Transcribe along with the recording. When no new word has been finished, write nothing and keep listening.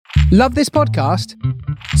Love this podcast?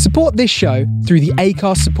 Support this show through the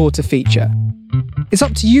Acast supporter feature. It's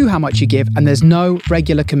up to you how much you give, and there's no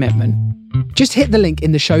regular commitment. Just hit the link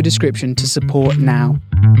in the show description to support now.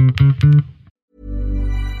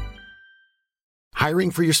 Hiring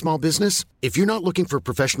for your small business? If you're not looking for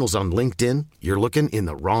professionals on LinkedIn, you're looking in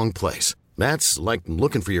the wrong place. That's like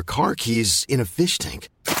looking for your car keys in a fish tank.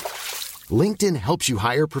 LinkedIn helps you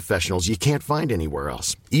hire professionals you can't find anywhere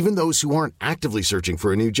else, even those who aren't actively searching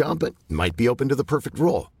for a new job but might be open to the perfect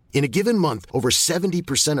role. In a given month, over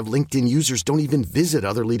 70% of LinkedIn users don't even visit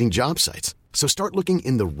other leading job sites. So start looking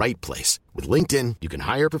in the right place. With LinkedIn, you can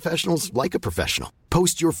hire professionals like a professional.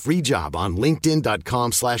 Post your free job on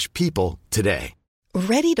linkedin.com/people today.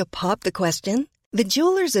 Ready to pop the question? The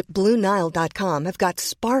jewelers at BlueNile.com have got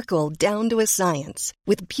sparkle down to a science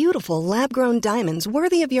with beautiful lab-grown diamonds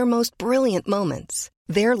worthy of your most brilliant moments.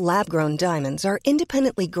 Their lab-grown diamonds are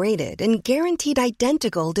independently graded and guaranteed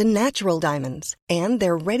identical to natural diamonds, and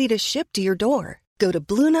they're ready to ship to your door. Go to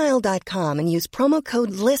BlueNile.com and use promo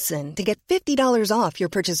code LISTEN to get $50 off your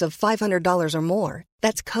purchase of $500 or more.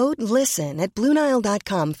 That's code LISTEN at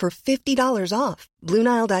BlueNile.com for $50 off.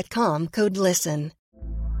 BlueNile.com, code LISTEN.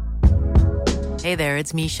 Hey there,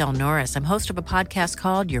 it's Michelle Norris. I'm host of a podcast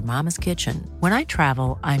called Your Mama's Kitchen. When I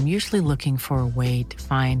travel, I'm usually looking for a way to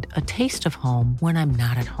find a taste of home when I'm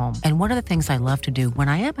not at home. And one of the things I love to do when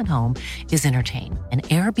I am at home is entertain. And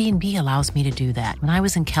Airbnb allows me to do that. When I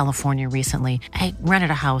was in California recently, I rented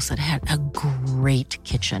a house that had a great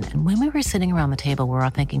kitchen. And when we were sitting around the table, we were all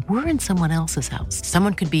thinking, we're in someone else's house.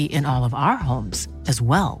 Someone could be in all of our homes as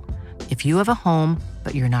well. If you have a home,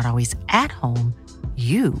 but you're not always at home,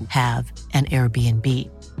 you have an Airbnb.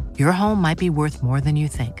 Your home might be worth more than you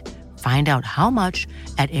think. Find out how much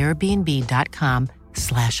at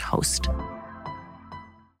airbnb.com/host.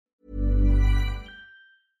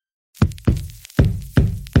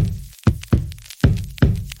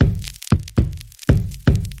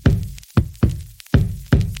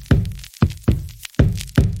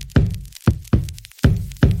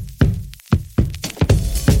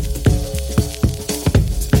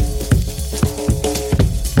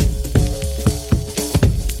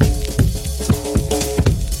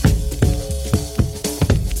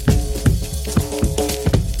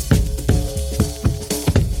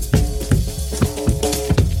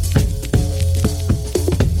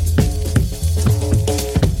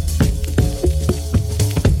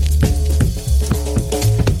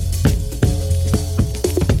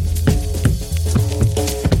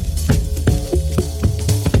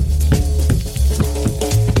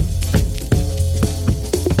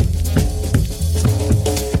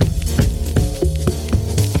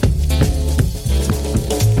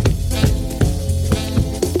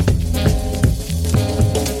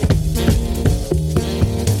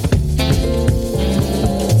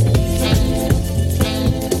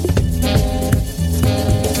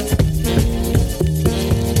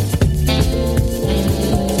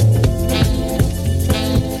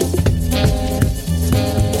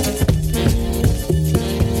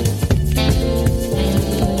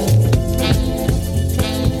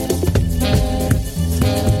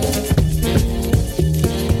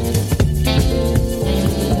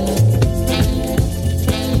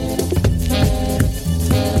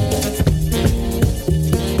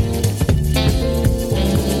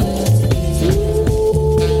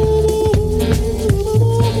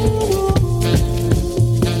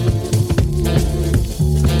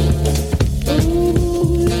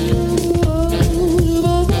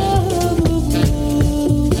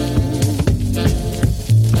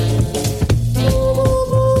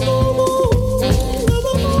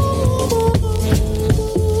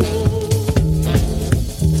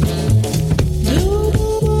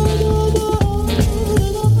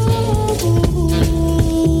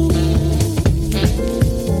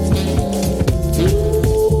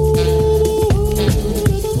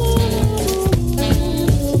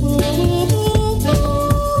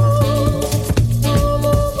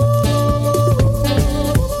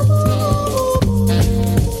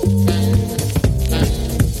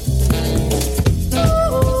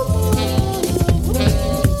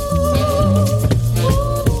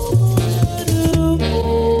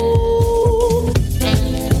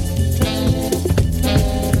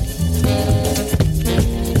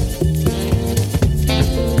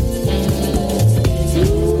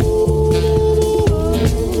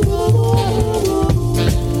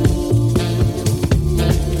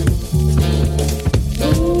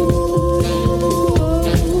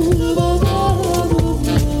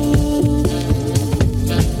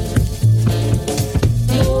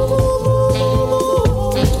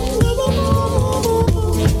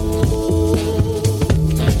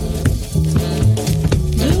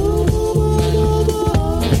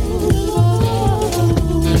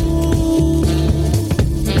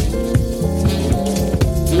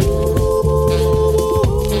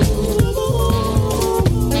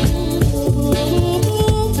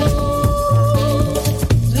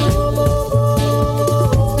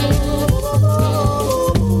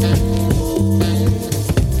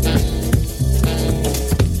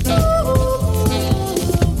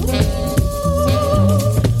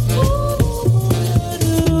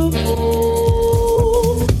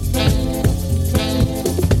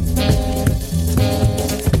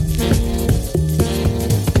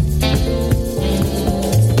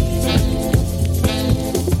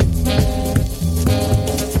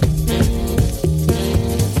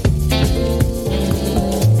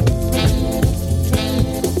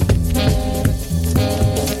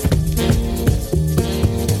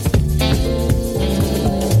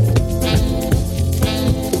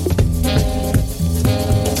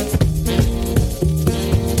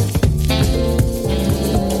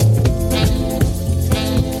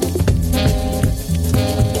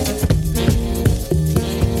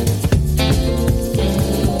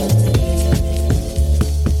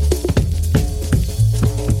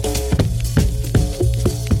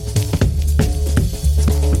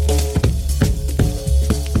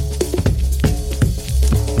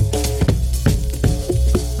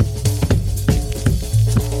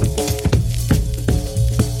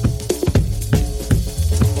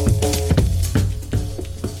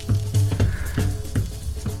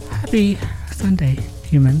 Happy Sunday,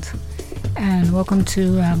 humans, and welcome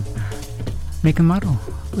to Make a Model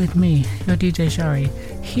with me, your DJ Sharee,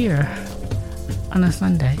 here on a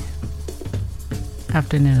Sunday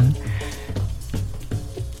afternoon,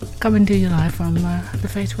 coming to you live from the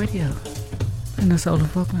Face Radio in the soul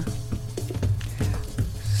of Brooklyn.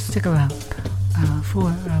 Stick around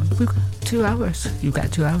for 2 hours. You've got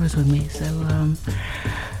 2 hours with me, so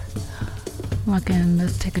lock in,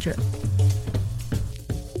 let's take a trip.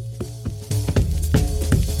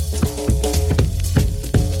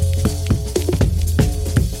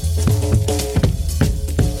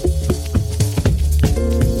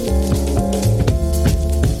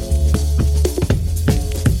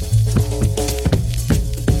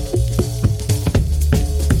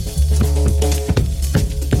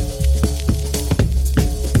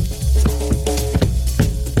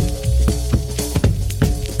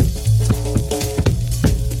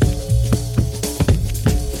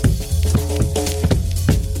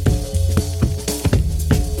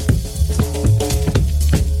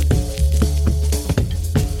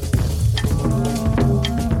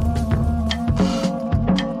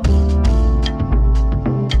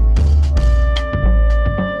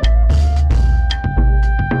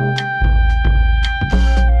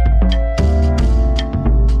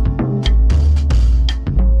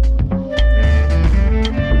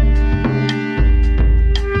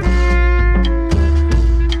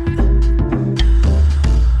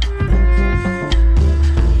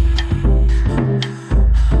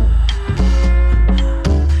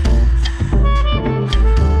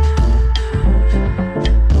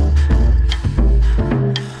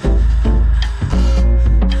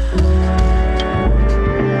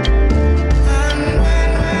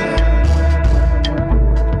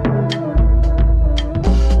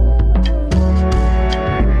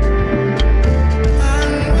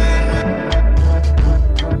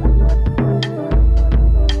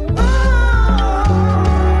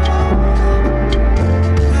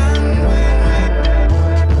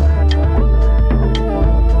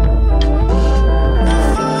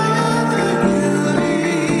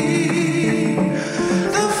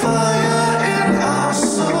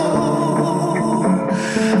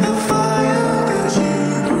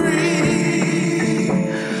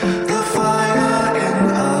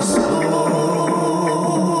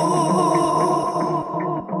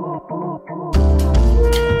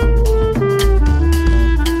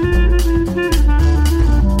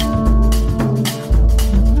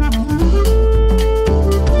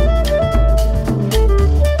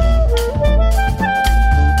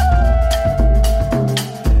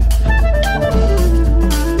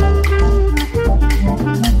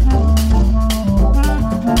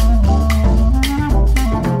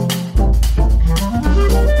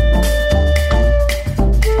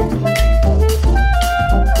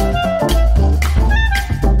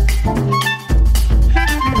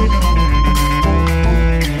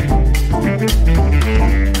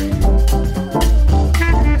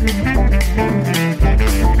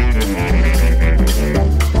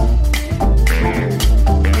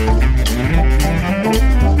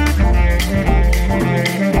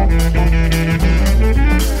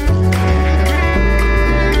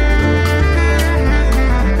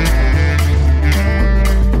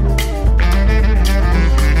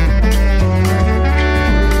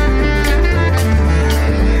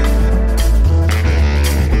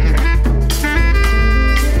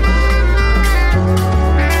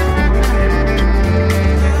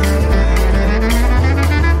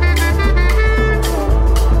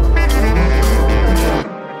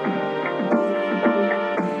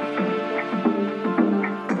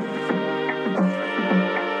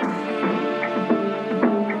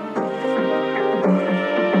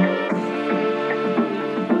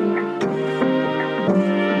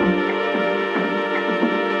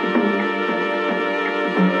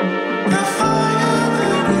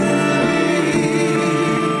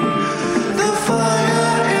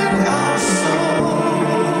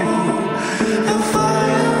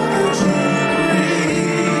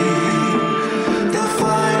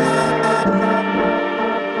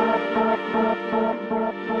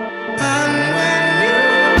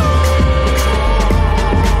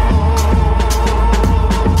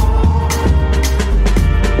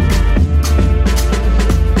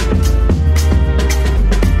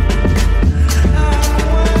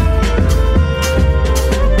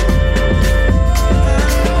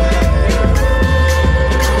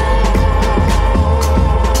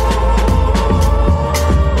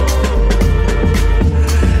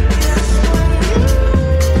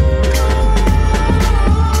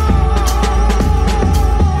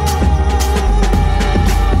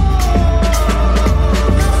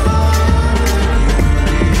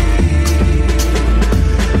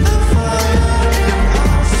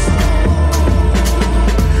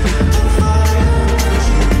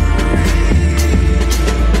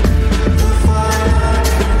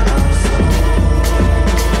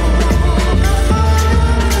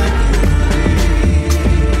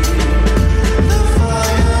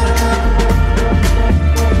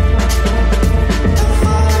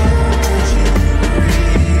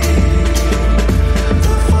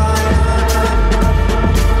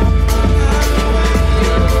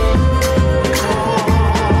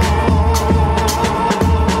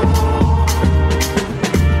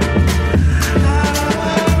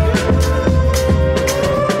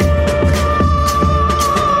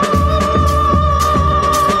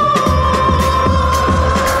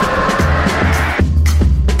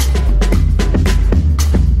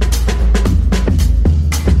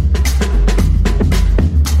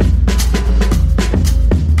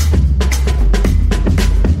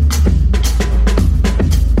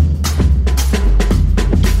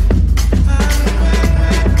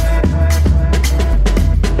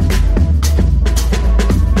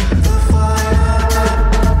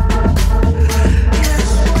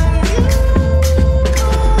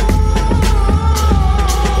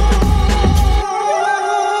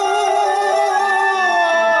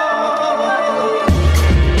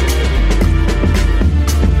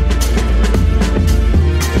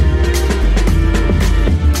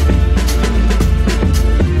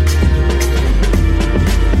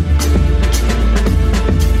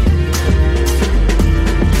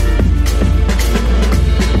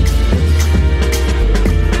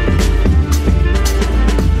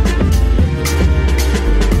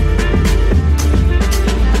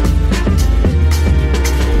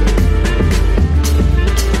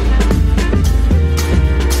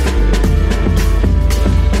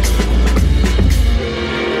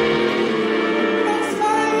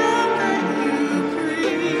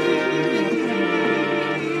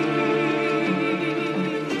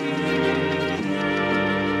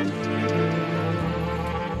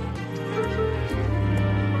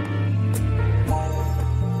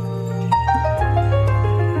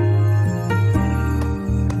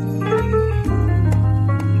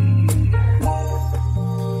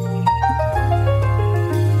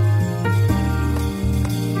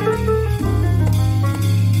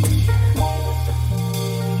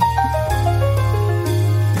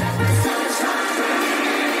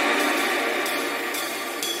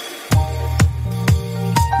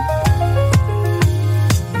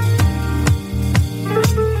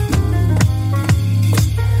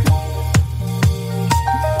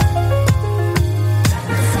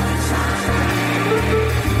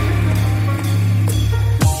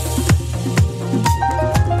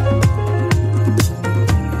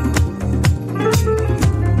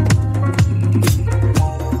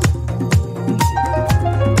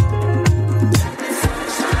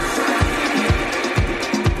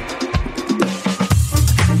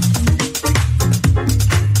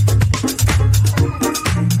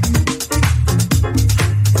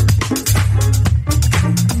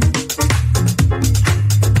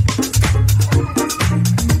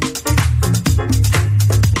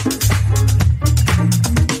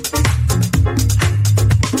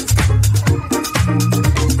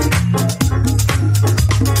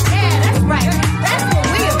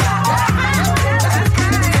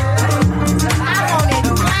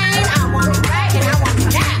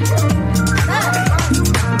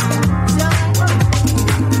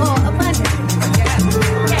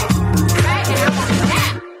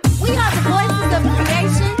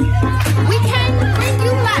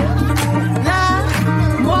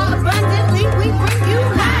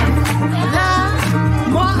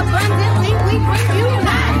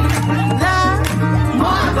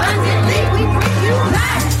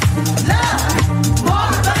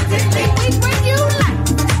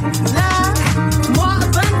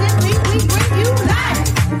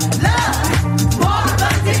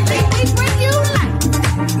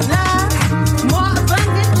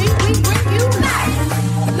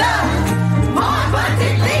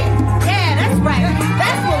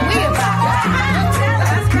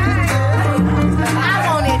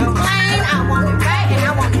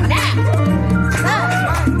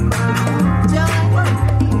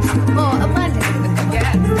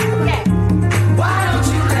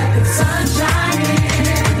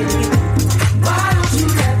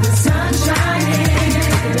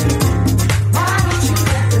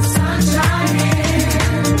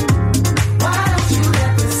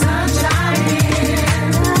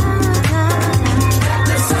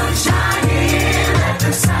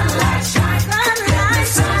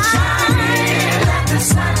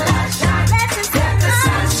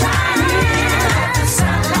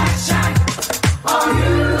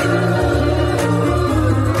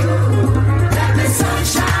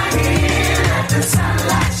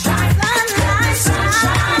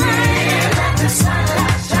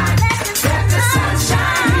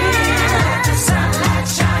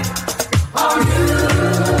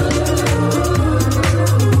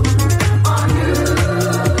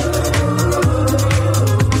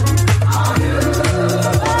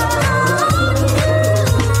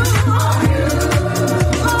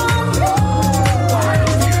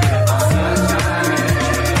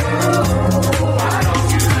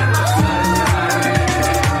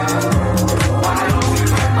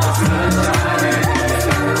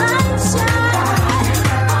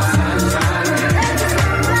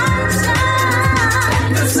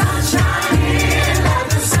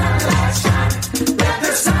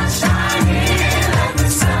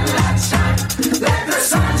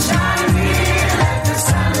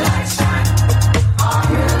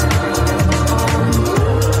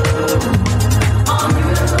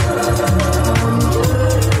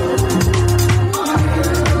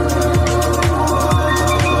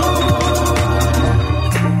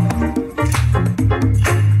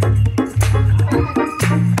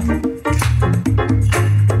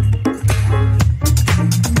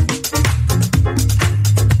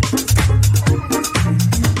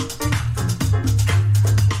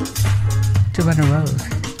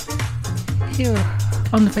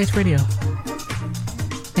 Face Radio.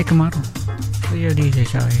 Make a model with your DJ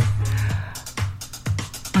Sharee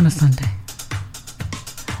on a Sunday.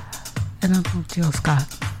 And Uncle Jill Scott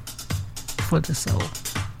for the soul.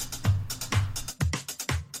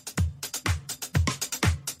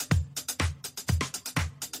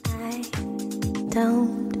 I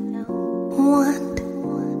don't want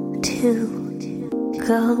to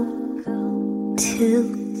go to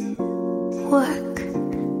work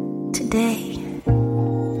today.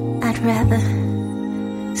 I'd rather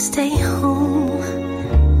stay home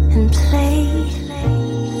and play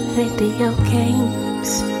video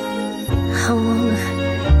games. I wanna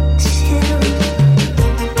chill,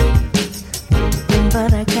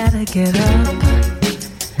 but I gotta get up.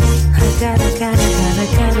 I gotta get up.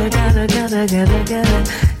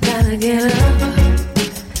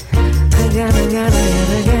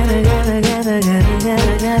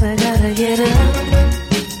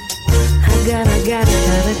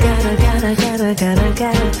 I gotta get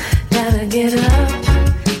up. Gotta get up.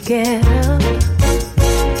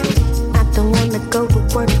 I don't wanna go to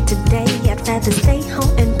work today. I'd rather stay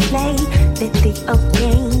home and play video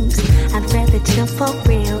games. I'd rather chill for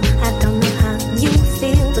real. I don't know how you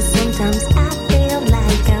feel, but sometimes I feel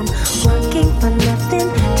like I'm working for nothing,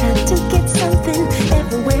 trying to get something.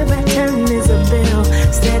 Everywhere I turn is a bill.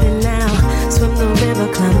 Steady now, swim the river,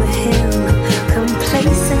 climb the hill.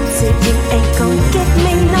 Complacency, you ain't gon' get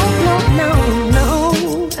me, no.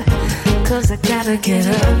 'Cause I gotta get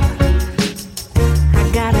up. I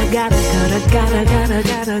gotta get up.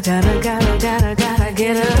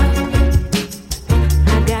 I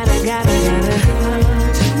gotta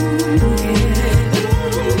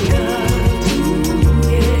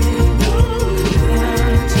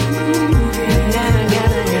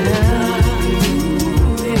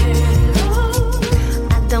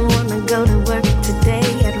I don't wanna go to work today.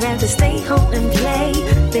 I'd rather stay home and play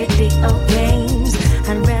video games.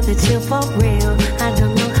 I'd rather chill for real. I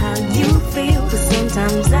don't know how you feel, but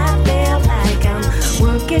sometimes I feel like I'm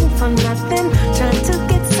working for nothing, trying to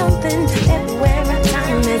get something. Everywhere I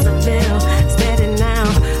turn is a bill. Steady now,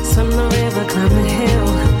 swim the river, climb the hill.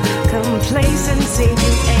 Complacency,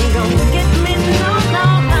 you ain't gonna get me, no.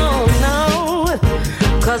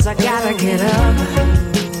 'Cause I gotta get up.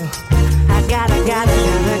 I gotta get up.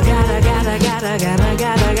 Get up.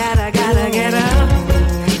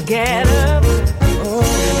 Get up. I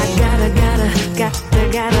gotta get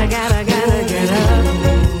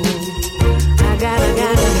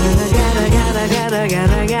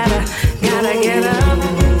up. I gotta get up.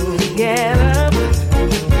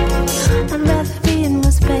 I'd rather be in my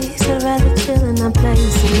space. I'd rather chill in my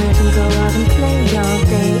place and let him go out and play all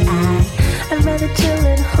day. I'd rather chill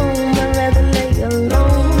at home. I'd rather lay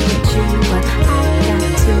alone with you, but I got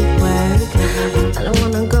to work. I don't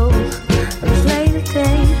wanna go and play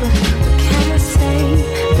today, but what can I say?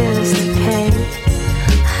 Bills to pay.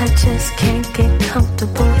 I just can't get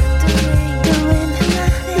comfortable doing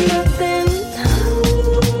nothing.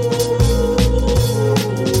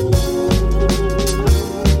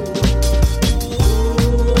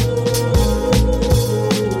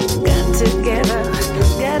 Got to get up. I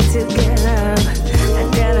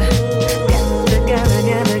gotta get up. Hey, gotta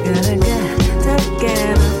get up. Get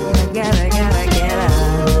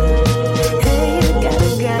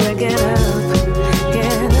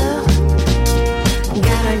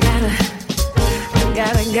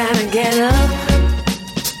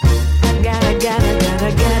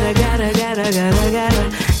Gotta get up. I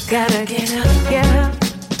gotta get up. Get up.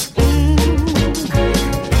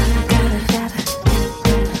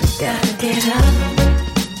 Gotta get up.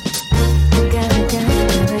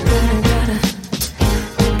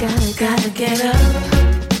 Gotta get up.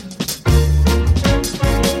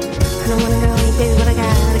 I don't wanna go, baby, but I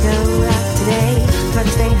gotta go out today. I'd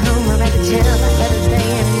rather stay home, I'd rather chill, I'd rather stay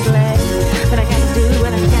in and play. But I gotta do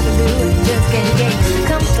what I gotta do, and just can't get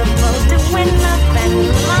comfortable doing nothing.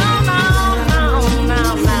 No.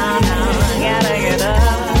 I gotta get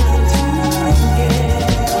up.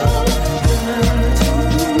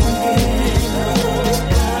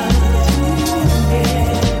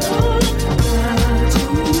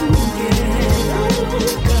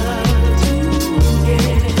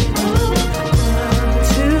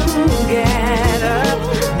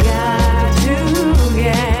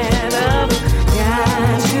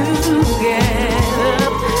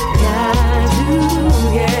 To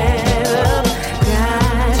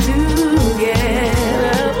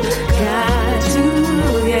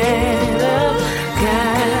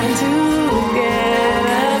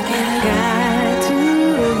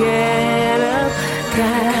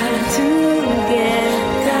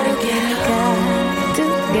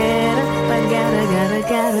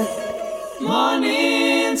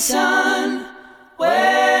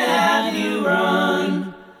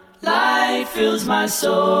my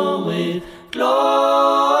soul with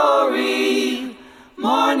glory.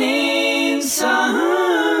 Morning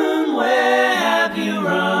sun, where have you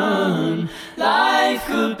run? Life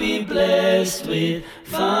could be blessed with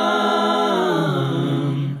fun,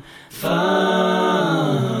 fun.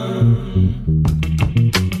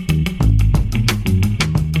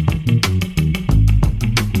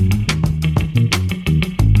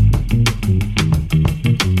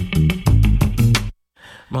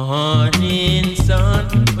 Morning sun,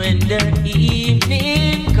 when the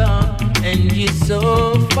evening come and you're so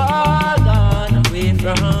far gone away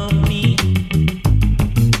from me.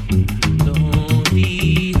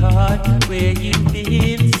 Lonely heart, where you've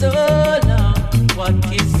been so long, what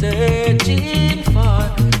you searching for,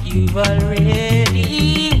 you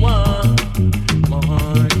already won.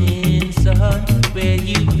 Morning sun, where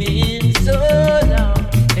you've been so long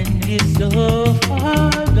and you're so far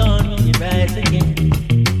gone, you rise again.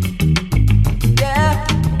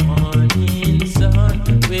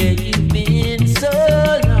 Where you've been so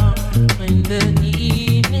long, when the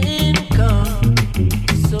evening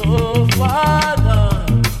comes, so far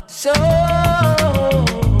gone, so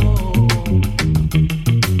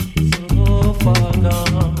far gone.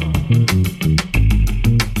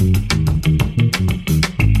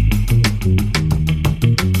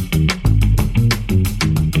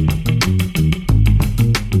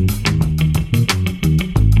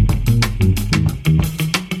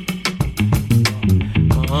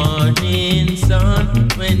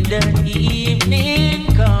 When the evening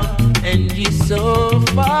comes and you're so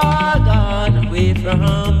far gone away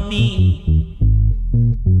from me.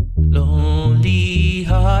 Lonely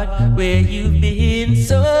heart, where you've been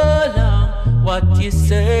so long, what you're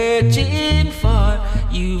searching for,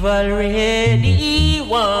 you've already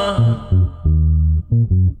won.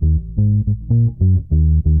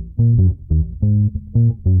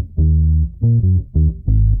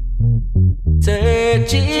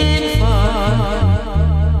 Searching for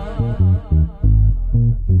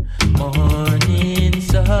morning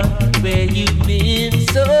sun, where you've been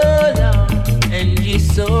so long and you're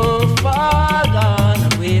so far gone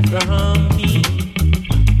away from me.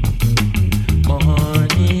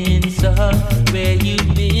 Morning sun, where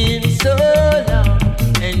you've been so long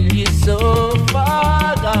and you're so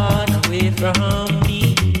far gone away from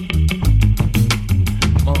me.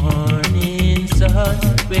 Morning sun,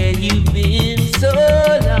 where you've been so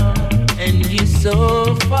long and you're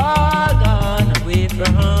so far gone away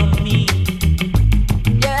from me.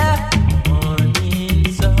 Yeah,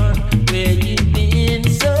 morning sun, where you've been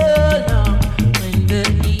so long, when the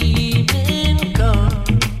evening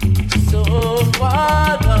comes, so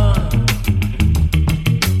far gone,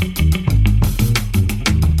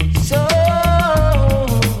 so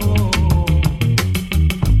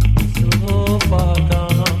far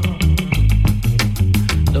gone.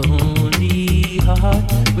 Lonely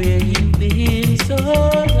heart, where you've been so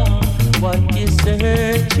long, what you're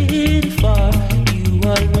searching for, you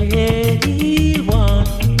already won.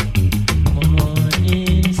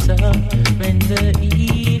 Morning sun, when the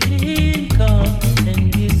evening comes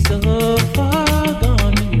and you're so far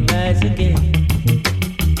gone, you rise again.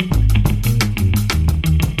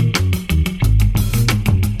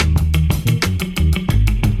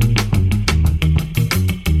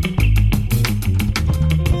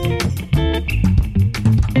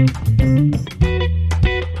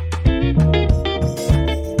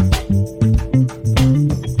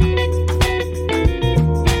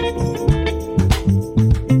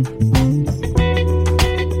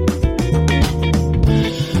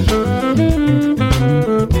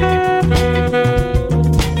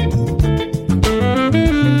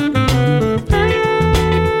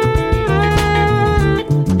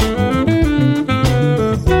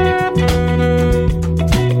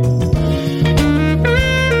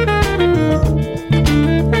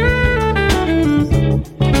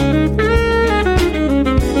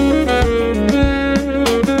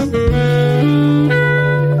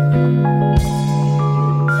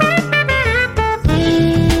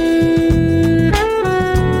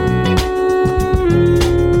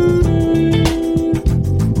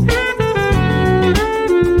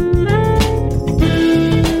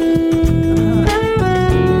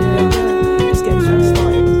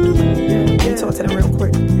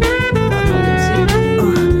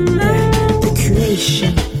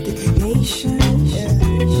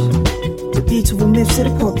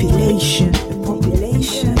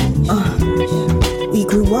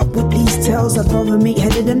 grew up with these tales, I'd rather make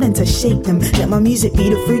headed them than to shake them. Let my music be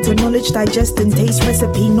the fruit of knowledge, digest and taste.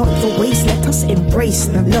 Recipe not for waste, let us embrace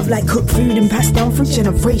them. Love like cooked food and passed down through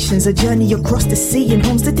generations. A journey across the sea and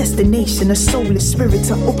home's the destination. A soulless spirit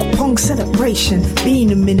to Okapong celebration.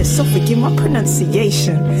 Being a minute, so forgive my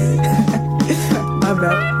pronunciation. My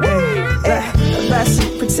bad.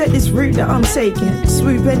 Protect this route that I'm taking.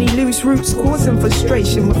 Swoop any loose roots causing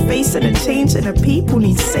frustration. We're facing a change and the people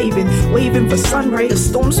need saving. Waving for sun ray, the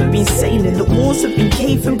storms have been sailing. The walls have been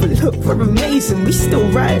caving, but look, we're amazing. We still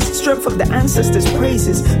rise, strength of the ancestors'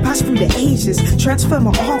 praises. Pass through the ages, transfer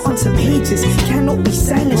my heart onto pages. Cannot be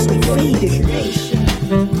silenced, we faded.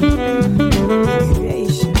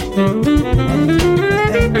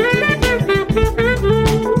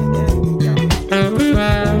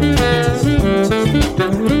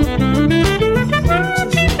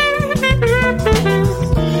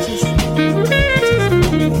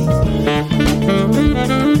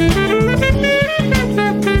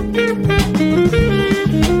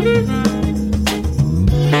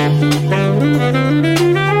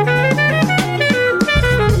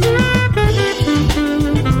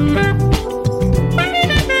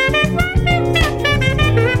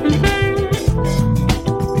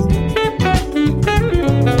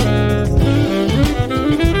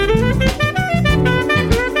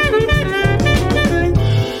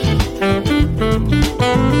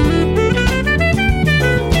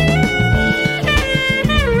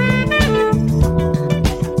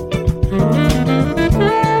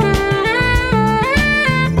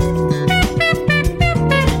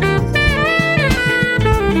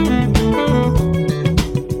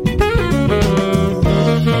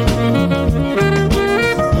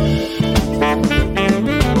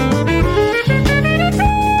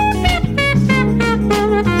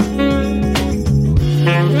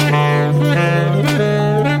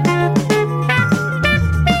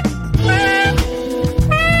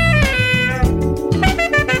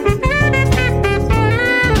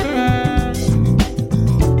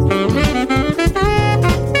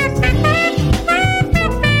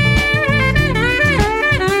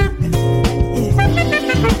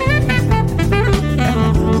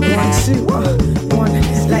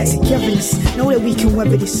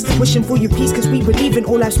 Wishing for your peace cause we believe in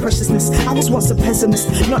all life's preciousness. I was once a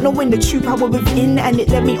pessimist, not knowing the true power within, and it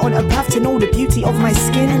led me on a path to know the beauty of my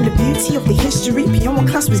skin and the beauty of the history beyond what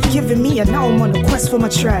class was giving me. And now I'm on a quest for my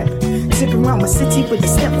tribe, tipping around my city with a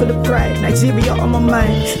step full of pride. Nigeria on my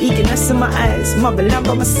mind, eagerness in my eyes, motherland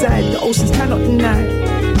by my side, the oceans cannot deny.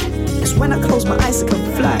 Cause when I close my eyes I can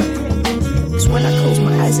fly. Cause when I close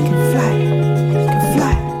my eyes I can fly. I can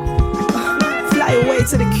fly. Fly away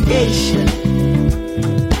to the creation.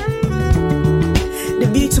 The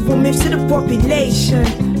beautiful myths to the population.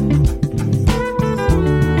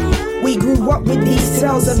 We grew up with these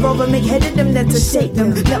tales, I'd rather make headed them than to shake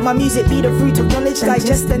them. Let my music be the fruit of knowledge,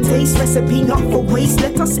 digest and taste. Recipe not for waste,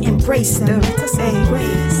 let us embrace them. Let us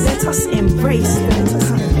embrace, let us embrace them. Let us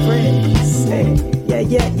embrace.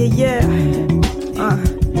 Yeah.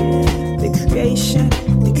 The creation,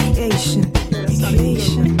 the creation, the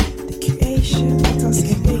creation, the creation. Let us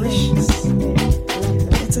embrace.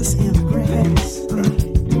 Let us embrace.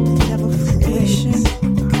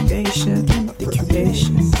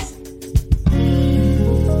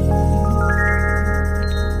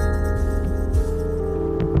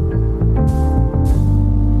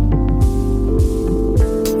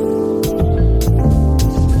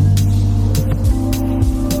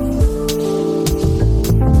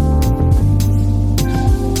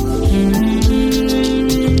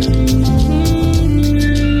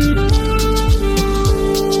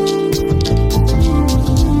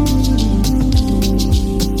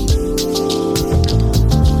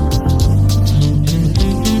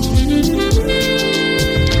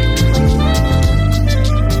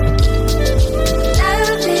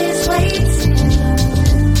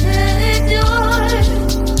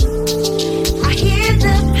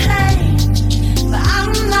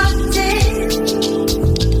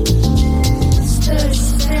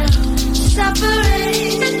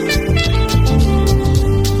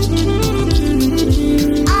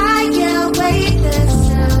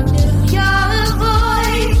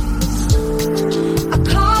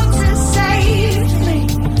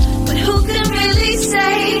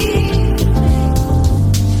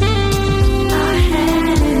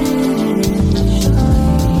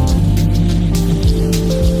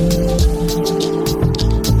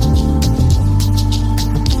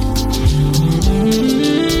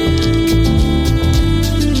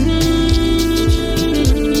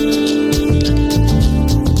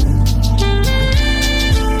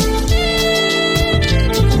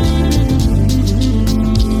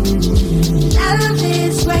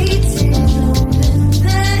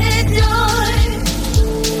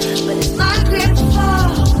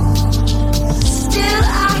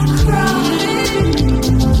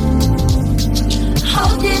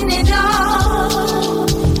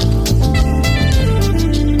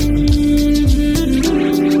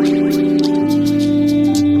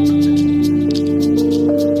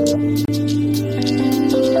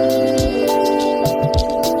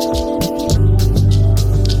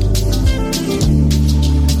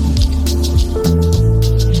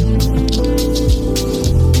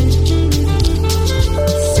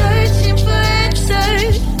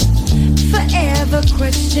 Forever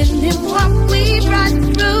questioning what we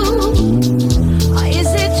run through. Or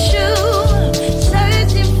is it true?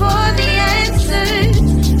 Searching for the answers.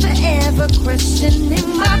 Forever questioning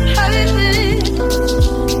my purpose.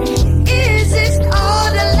 Is this all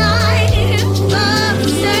the life?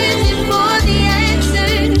 Searching for the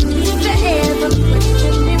answers. Forever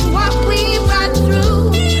questioning what we run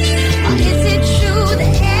through. Or is it true? The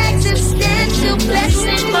existential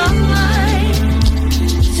blessing my mind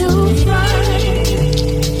to find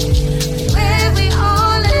where we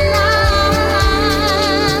all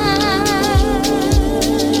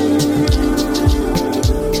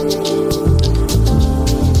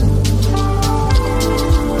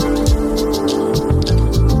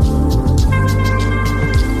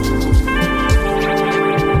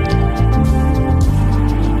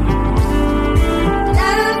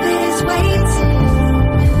love is waiting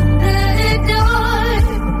the door.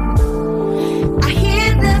 I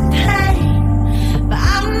hear the pain, but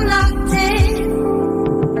I'm locked in.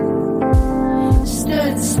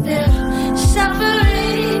 Stood still,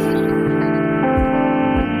 suffering.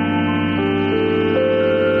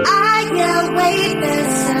 I await the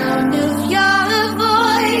sound of your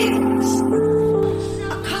voice.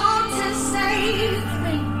 A call to save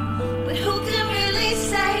me, but who can really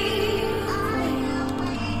save me?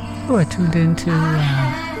 You are tuned into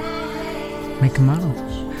Make a Model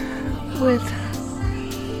with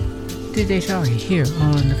DJ Sharee here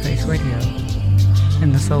on The Face Radio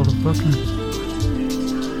in the soul of Brooklyn.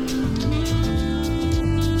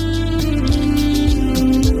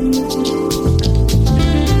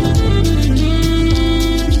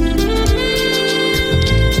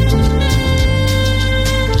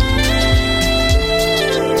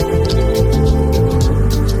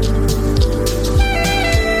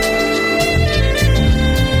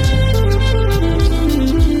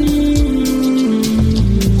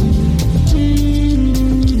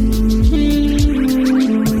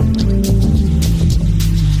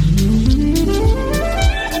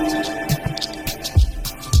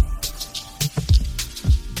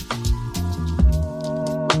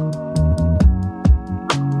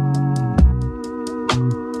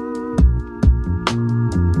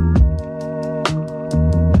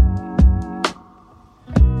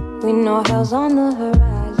 We know hell's on the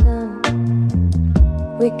horizon.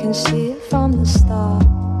 We can see it from the start.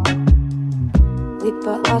 We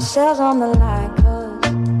put ourselves on the line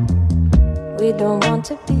 'cause we don't want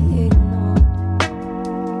to be ignored.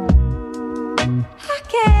 I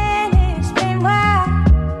can't explain why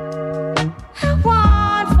I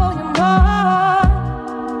want for you more,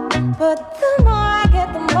 but the more I get,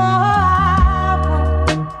 the more I want.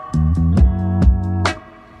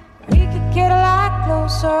 We could get a lot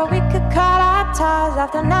closer, we could cut our ties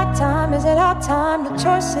after nighttime. Is it our time? The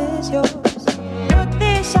choice is yours. Put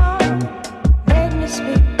this on, make me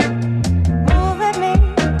speak. Move at me,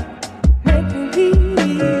 make me weak.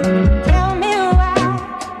 Tell me why,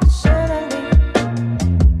 certainly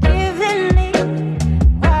giving me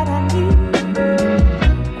what I need.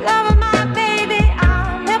 Love of my baby,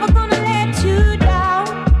 I'm never gonna let you down.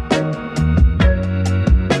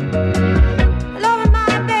 Love of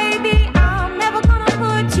my baby, I'm never gonna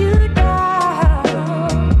put you down.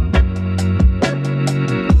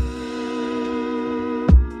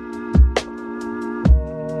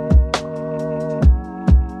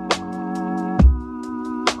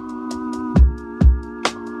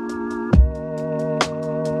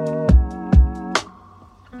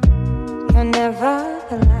 You're never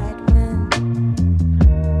the light when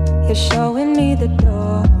you're showing me the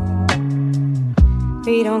door.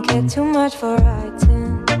 We don't care too much for writing.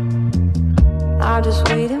 I'm just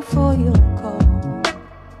waiting for your call.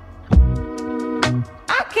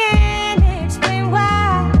 I can't explain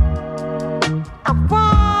why I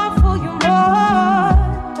want for you more,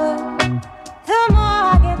 but the more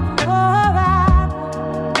I get, the more I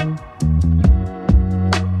want.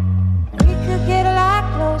 We could get a lot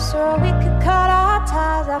closer, we could cut our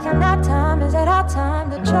ties after nighttime. Is it our time?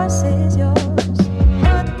 The choice is yours.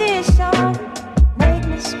 Put this on, make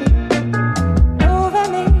me speak. Over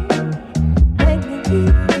me, make me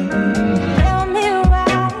weak.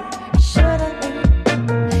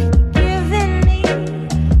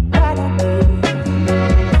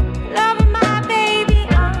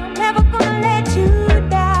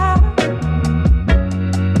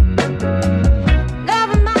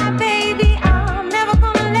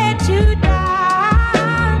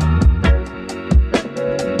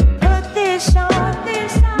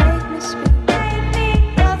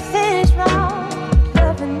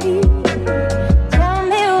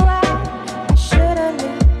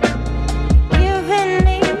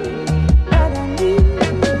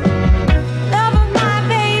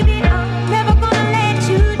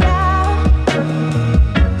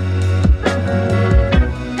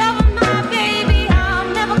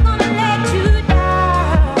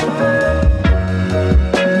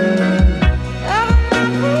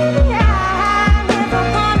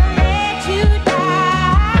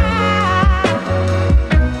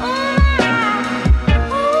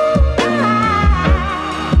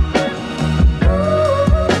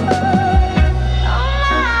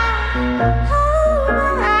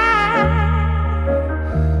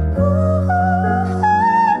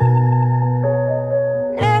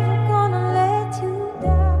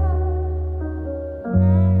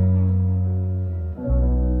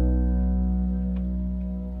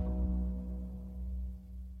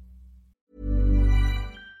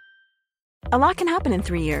 A lot can happen in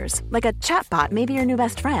 3 years, like a chatbot may be your new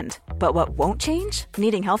best friend. But what won't change?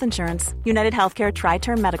 Needing health insurance. United Healthcare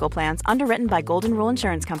Tri-Term Medical Plans, underwritten by Golden Rule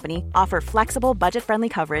Insurance Company, offer flexible, budget-friendly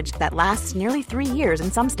coverage that lasts nearly 3 years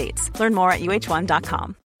in some states. Learn more at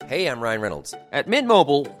uh1.com. Hey, I'm Ryan Reynolds. At Mint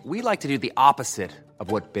Mobile, we like to do the opposite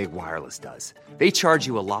of what Big Wireless does. They charge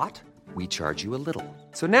you a lot, we charge you a little.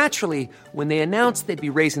 So naturally, when they announced they'd be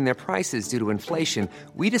raising their prices due to inflation,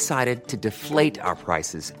 we decided to deflate our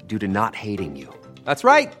prices due to not hating you. That's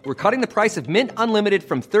right. We're cutting the price of Mint Unlimited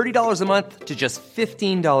from $30 a month to just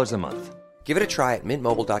 $15 a month. Give it a try at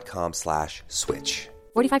mintmobile.com/switch.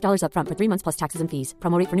 $45 up front for 3 months plus taxes and fees.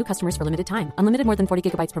 Promo rate for new customers for limited time. Unlimited more than 40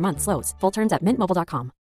 gigabytes per month. Slows full terms at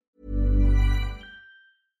mintmobile.com.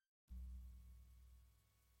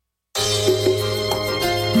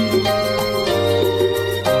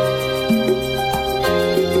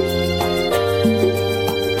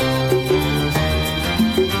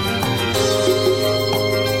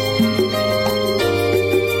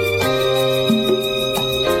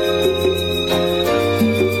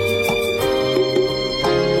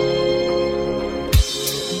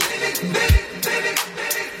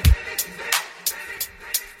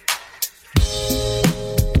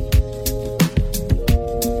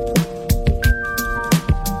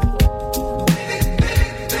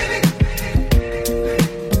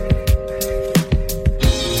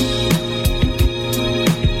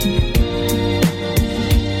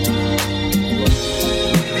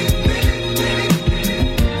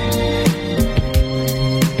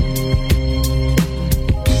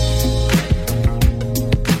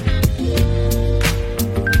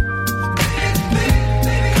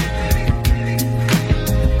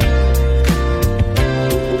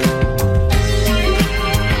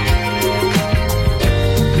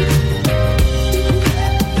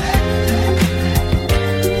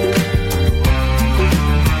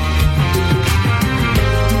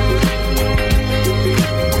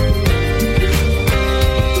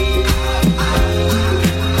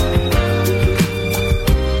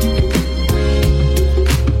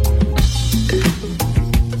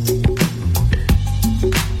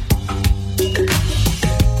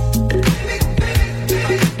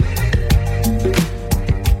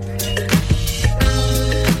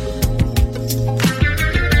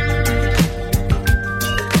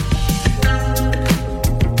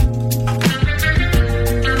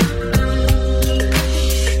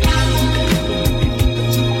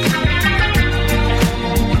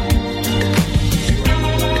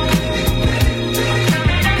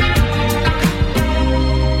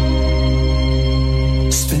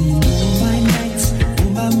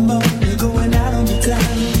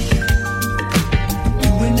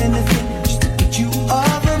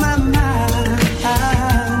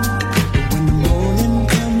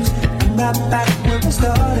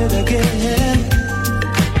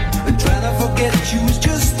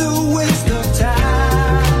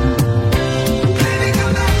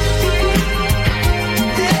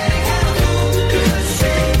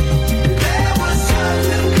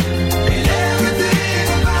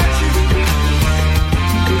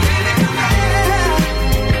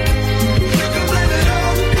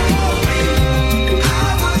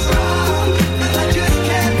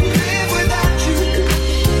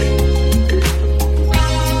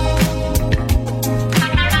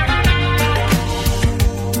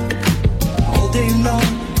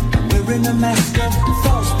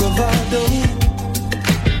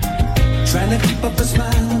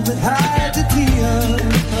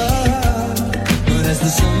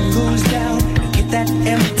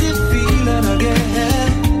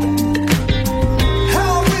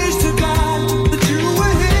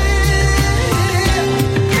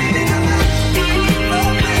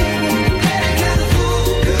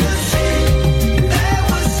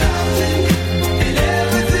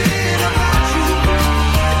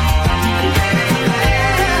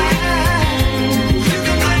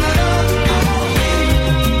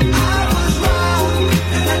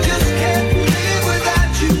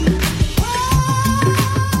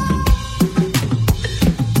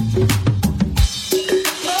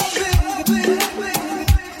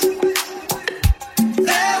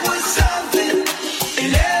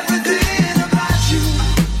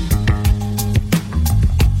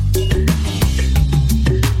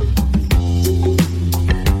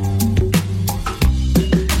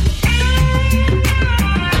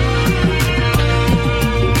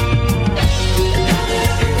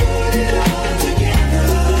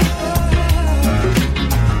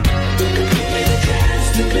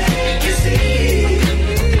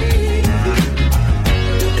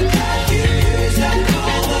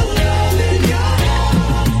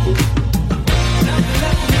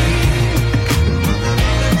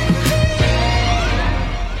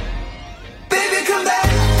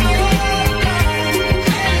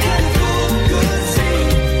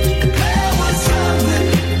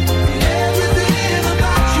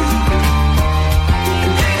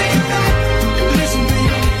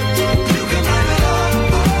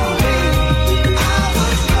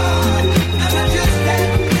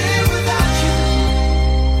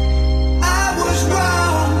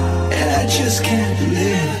 just can't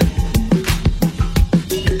live.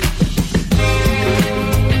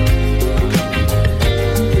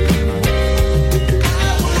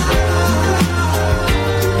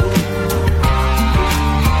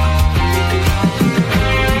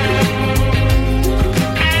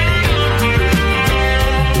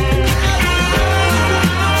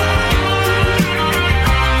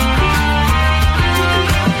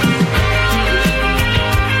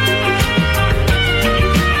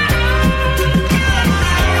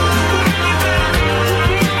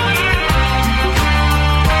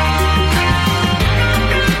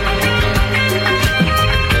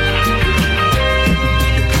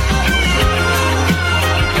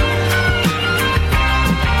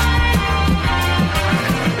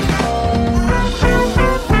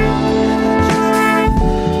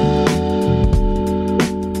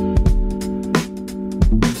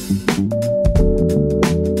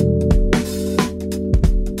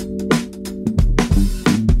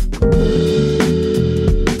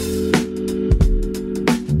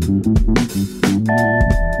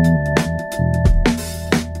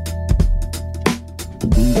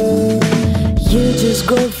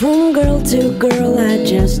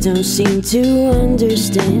 Don't seem to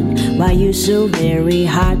understand why you're so very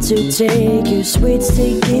hard to take, you sweet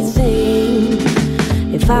sticky thing.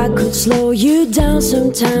 If I could slow you down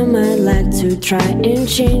sometime, I'd like to try and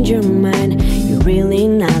change your mind. You're really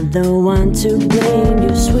not the one to blame,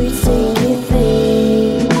 you sweet sticky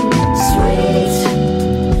thing. Sweet,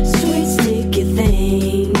 sweet sticky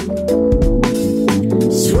thing.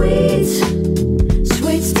 Sweet,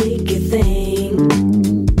 sweet sticky thing.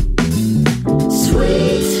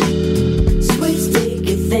 Sweet, sweet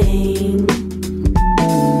sticky thing.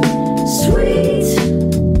 Sweet,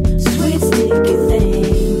 sweet sticky thing.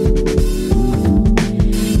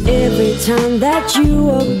 Every time that you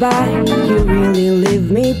walk by, you really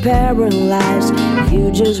leave me paralyzed. If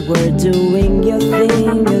you just were doing your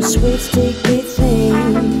thing, your sweet sticky thing.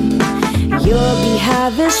 Your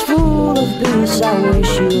beehive is full of bees, I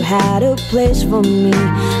wish you had a place for me.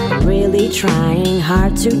 I'm really trying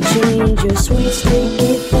hard to change your sweet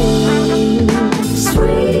sticky thing.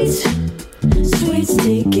 Sweet, sweet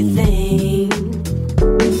sticky thing.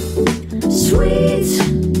 Sweet,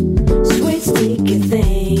 sweet sticky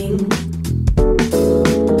thing.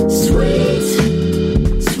 Sweet,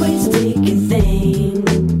 sweet sticky thing.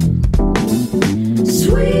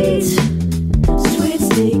 Sweet, sweet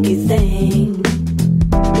sticky thing.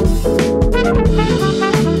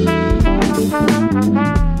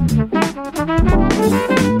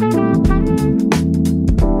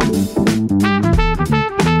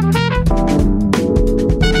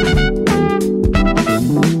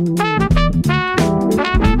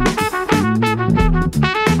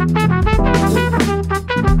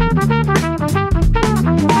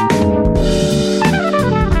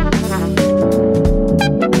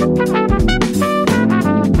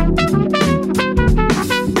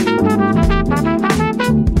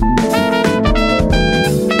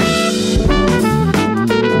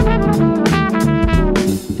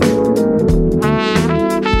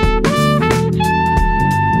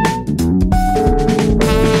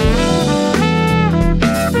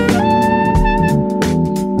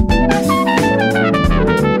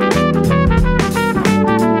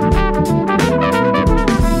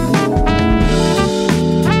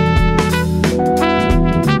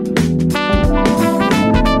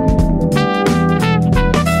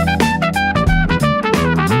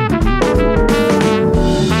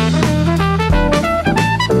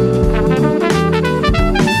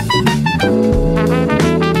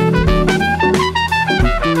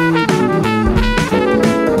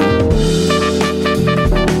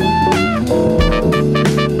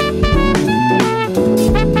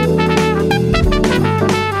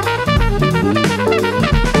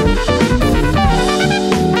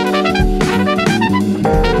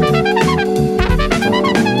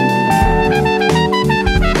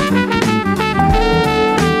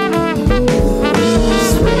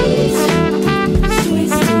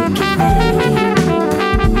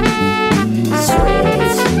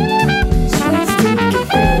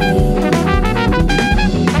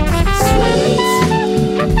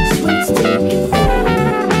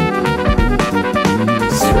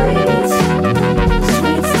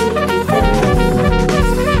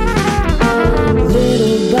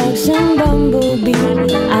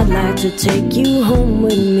 to take you home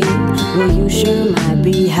with me. Will you share my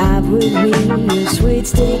beehive with me? You sweet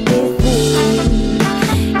sticky thing.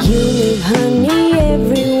 You leave honey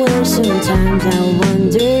everywhere. Sometimes I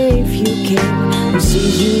wonder if you care. Who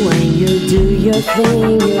sees you when you do your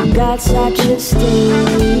thing? You got such a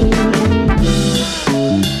sting.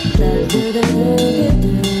 Da, da, da.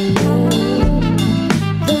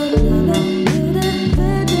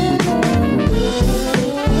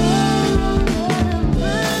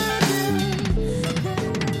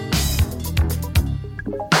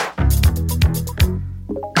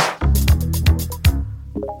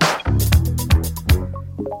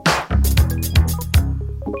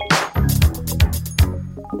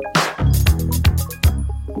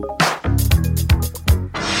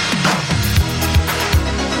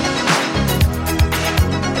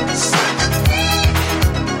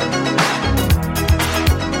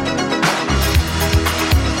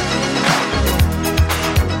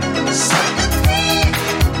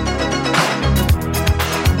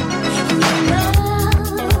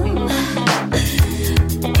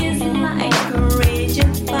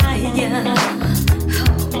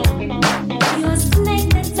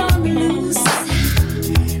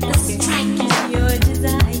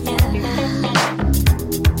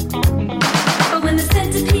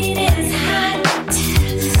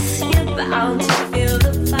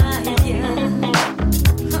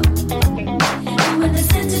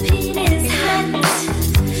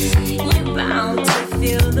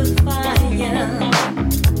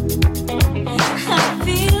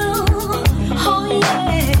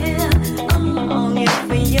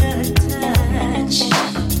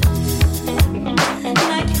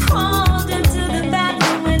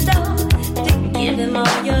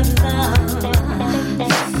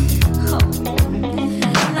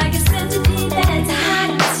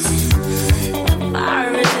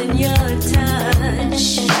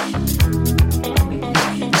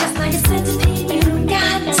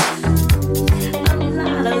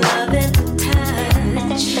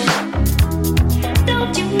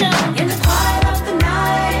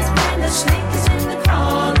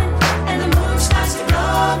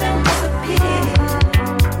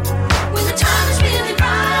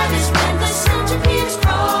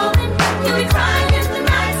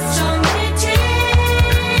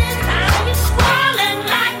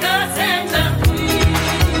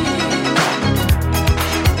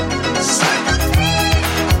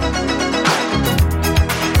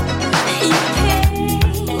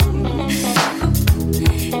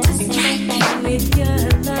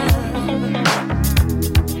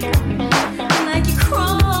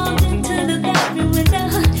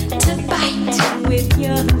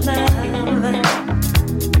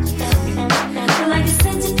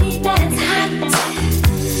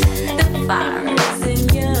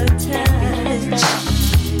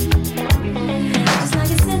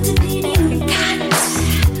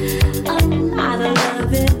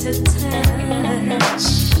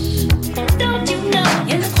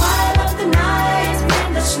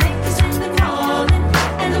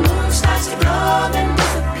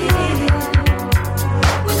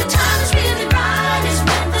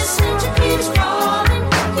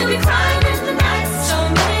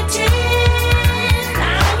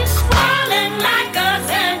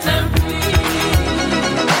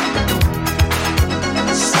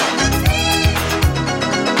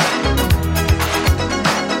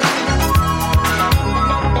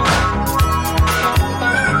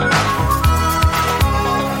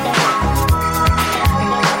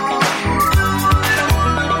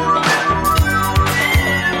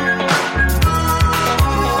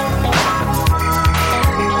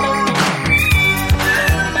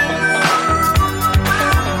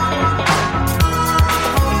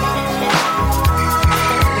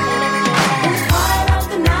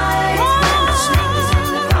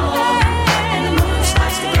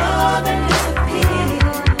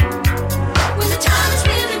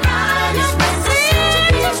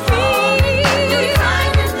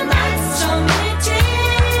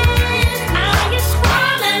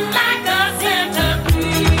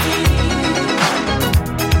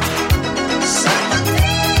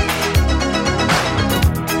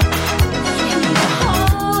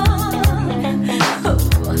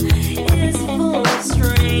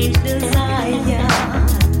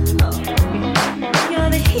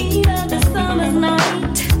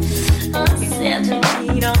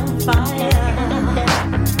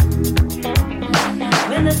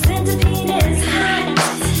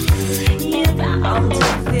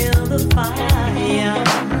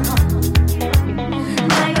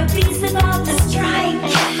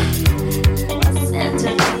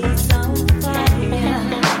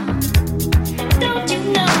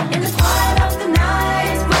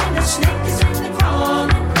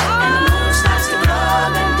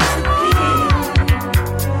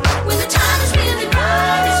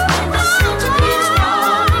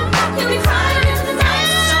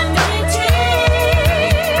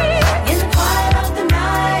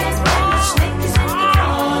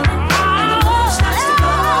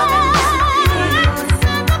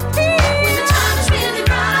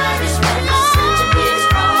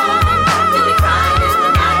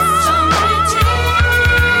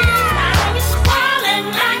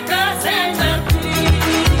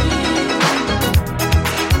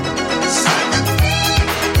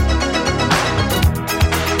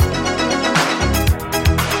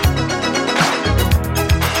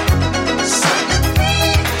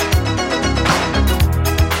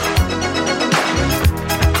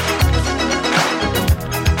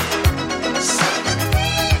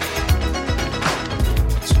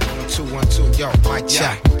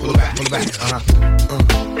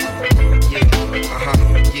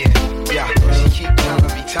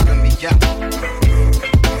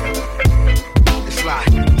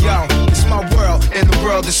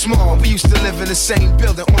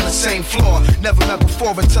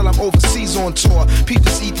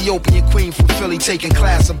 Taking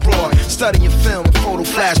class abroad, studying film and photo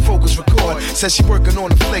flash focus record. Said she working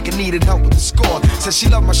on a flick and needed help with the score. Said she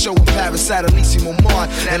loved my show in Paris at Elysimo Mart.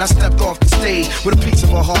 And I stepped off the stage with a piece of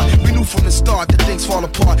her heart. We knew from the start that things fall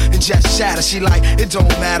apart and just shatter. She like, it don't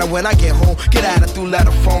matter when I get home. Get at her through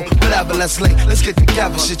letter phone, whatever, let's link, let's get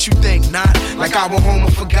together. Shit you think not, like I went home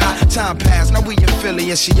and forgot. Time passed, now we in Philly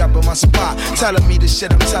and she up in my spot. Telling me the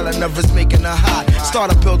shit I'm telling her is making her hot.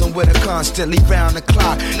 Started building with her constantly round the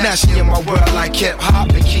clock. Now she in my world like hip hop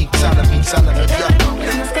and keep telling me,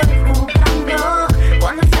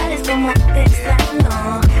 cuando sales como te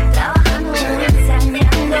extraño, trabajando,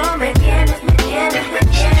 ensayando, me tienes.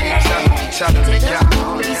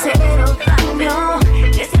 Todo y cero cambio,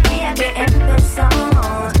 desde el día que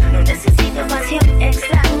empezamos. No necesito pasión,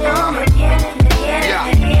 extraño, me tienes.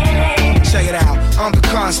 Check it out, I'm the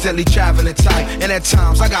constantly traveling type. And at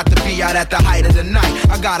times I got to be out at the height of the night.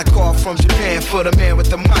 I got a call from Japan for the man with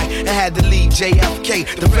the mic. And had to leave JFK,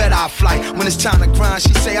 the red-eye flight. When it's time to grind,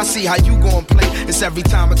 she say, I see how you gon' play. It's every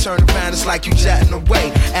time I turn around, it's like you jetting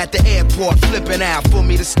away. At the airport, flipping out for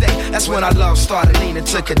me to stay. That's when our love started leaning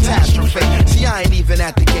to catastrophe. See, I ain't even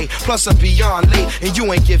at the gate, plus I'm beyond late. And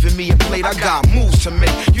you ain't giving me a plate, I got moves to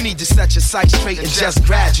make. You need to set your sights straight and just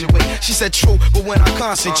graduate. She said true, but when I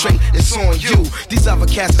concentrate, it's on you. These other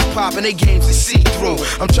cats is popping, they games is see-through.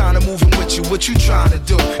 I'm trying to move in with you, what you trying to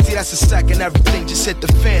do? See, that's a second, everything just hit the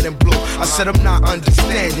fan and blew. I said I'm not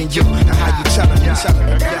understanding you. Now how you telling me, yeah.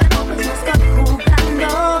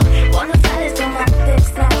 Cuando sales como te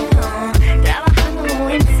extraño, trabajando,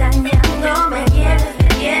 ensayando, me quieres.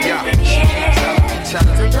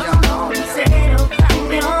 Todo y cero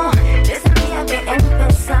cambio, desde el día que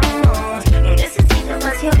empezamos. No necesito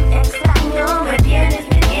pasión, extraño, me tienes.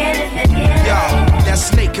 Yo, that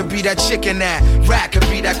snake could be that chicken, that rat could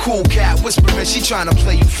be that cool cat whispering she tryna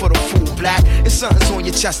play you for the fool. Black, it's something's on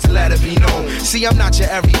your chest to let it be known. See, I'm not your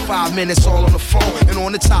every 5 minutes all on the phone and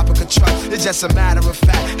on the topic of trust. It's just a matter of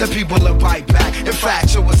fact that people will bite back. In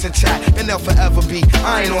fact, you was intact and they'll forever be.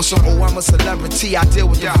 I ain't on some, oh, I'm a celebrity, I deal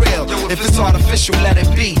with the real. If it's artificial, let it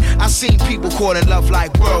be. I seen people caught in love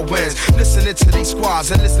like whirlwinds, listening to these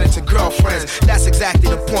squads and listening to girlfriends. That's exactly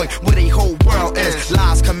the point where the whole world is.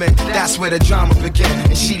 Lies come in, that's where the drama begins.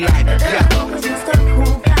 And she like, yeah.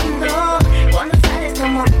 Cuando sales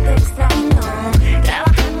como te extraño,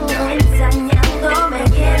 trabajando, ensayando, me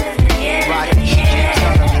quieres.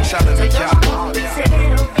 Todo y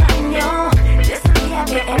cero cambio, desde el día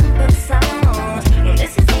que empezamos. No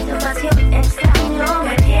necesito pasión, extraño,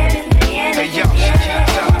 me tienes.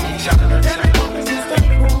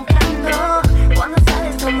 Cuando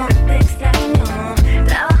sales como te extraño,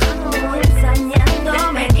 trabajando, ensayando,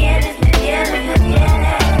 me tienes.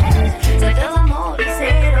 Soy todo amor y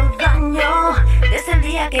cero daño, desde el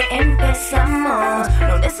día que empezamos.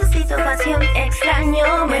 No necesito pasión,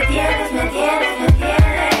 extraño, me tienes.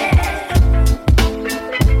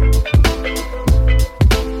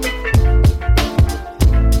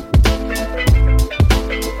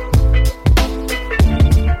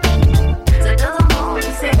 Soy todo amor y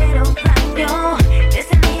cero daño,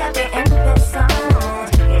 desde el día que empezamos.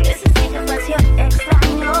 No necesito pasión,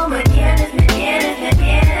 extraño, me tienes.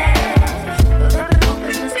 No te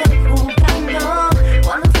preocupes, no estoy jugando.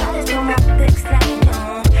 Cuando sales como te extraño,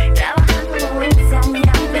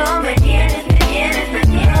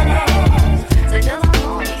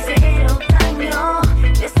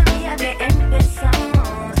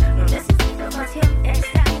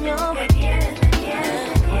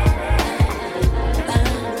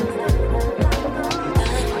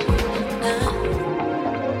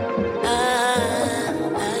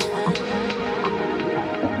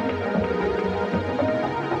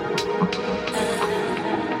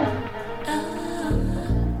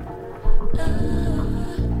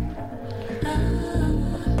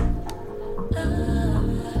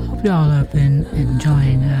 hope y'all have been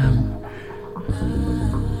enjoying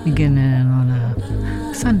beginning on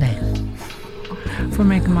a Sunday for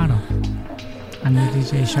Make a Model. I'm the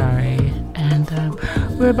DJ Sharee, and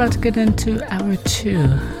we're about to get into hour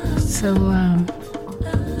 2, so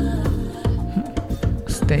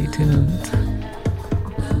stay tuned.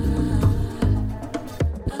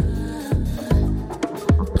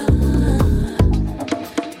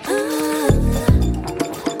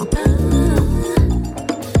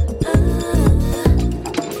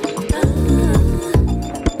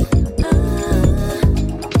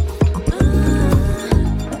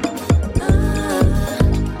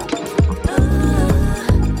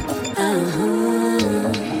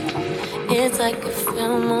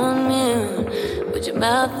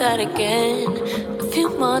 That again a few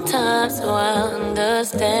more times so I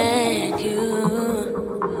understand you.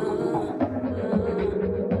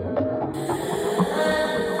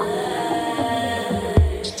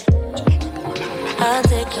 I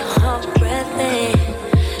take a hard breath in,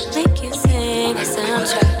 make you sing a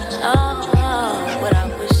soundtrack. Oh, what I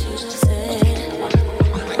wish you said.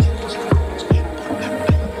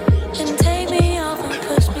 And take me off and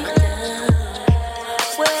push me down.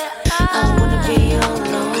 Where I wanna be alone.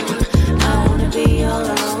 I wanna be all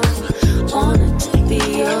alone. Wanted to be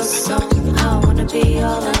your song. I wanna be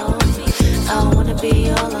all alone. I wanna be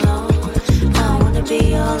all alone. I wanna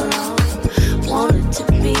be all alone. Wanted to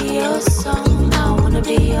be your song. I wanna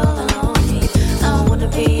be all alone. I wanna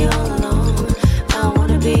be all alone. I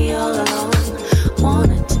wanna be all alone.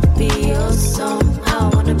 Wanted to be your song. I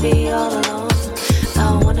wanna be all alone. I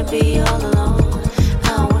wanna be all alone.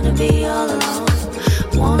 I wanna be all alone.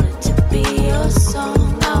 Wanted to be your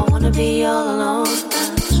song. I wanna be all alone.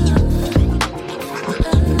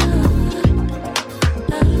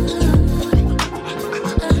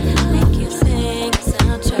 Make you sing a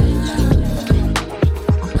soundtrack.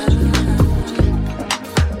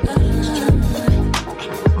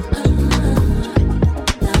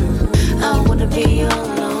 I wanna be all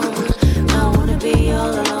alone. I wanna be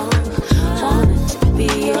all alone. Wanted to be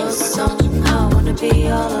your song. I wanna be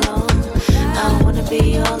all alone. I wanna be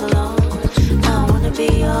all alone. I wanna be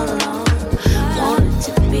all alone. Wanted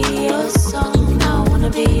to be your song. I wanna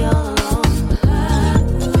be all alone.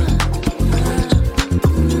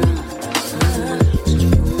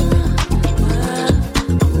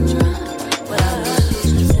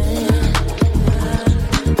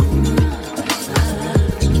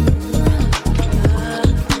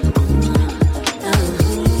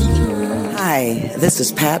 Hi, this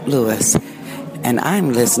is Pat Lewis, and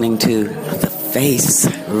I'm listening to The Face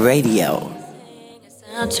Radio.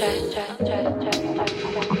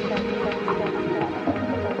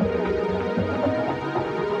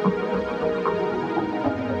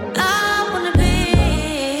 I wanna be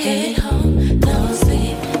hit home, no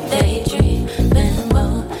sleep, daydream, then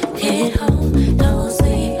low, hit home, no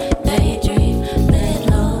sleep, daydream, then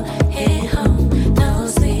low, hit home, no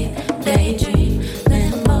sleep, daydream,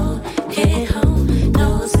 then low, hit home,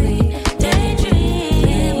 no sleep,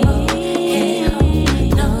 daydream, hit home,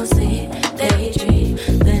 no sleep, daydream,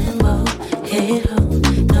 then low, hit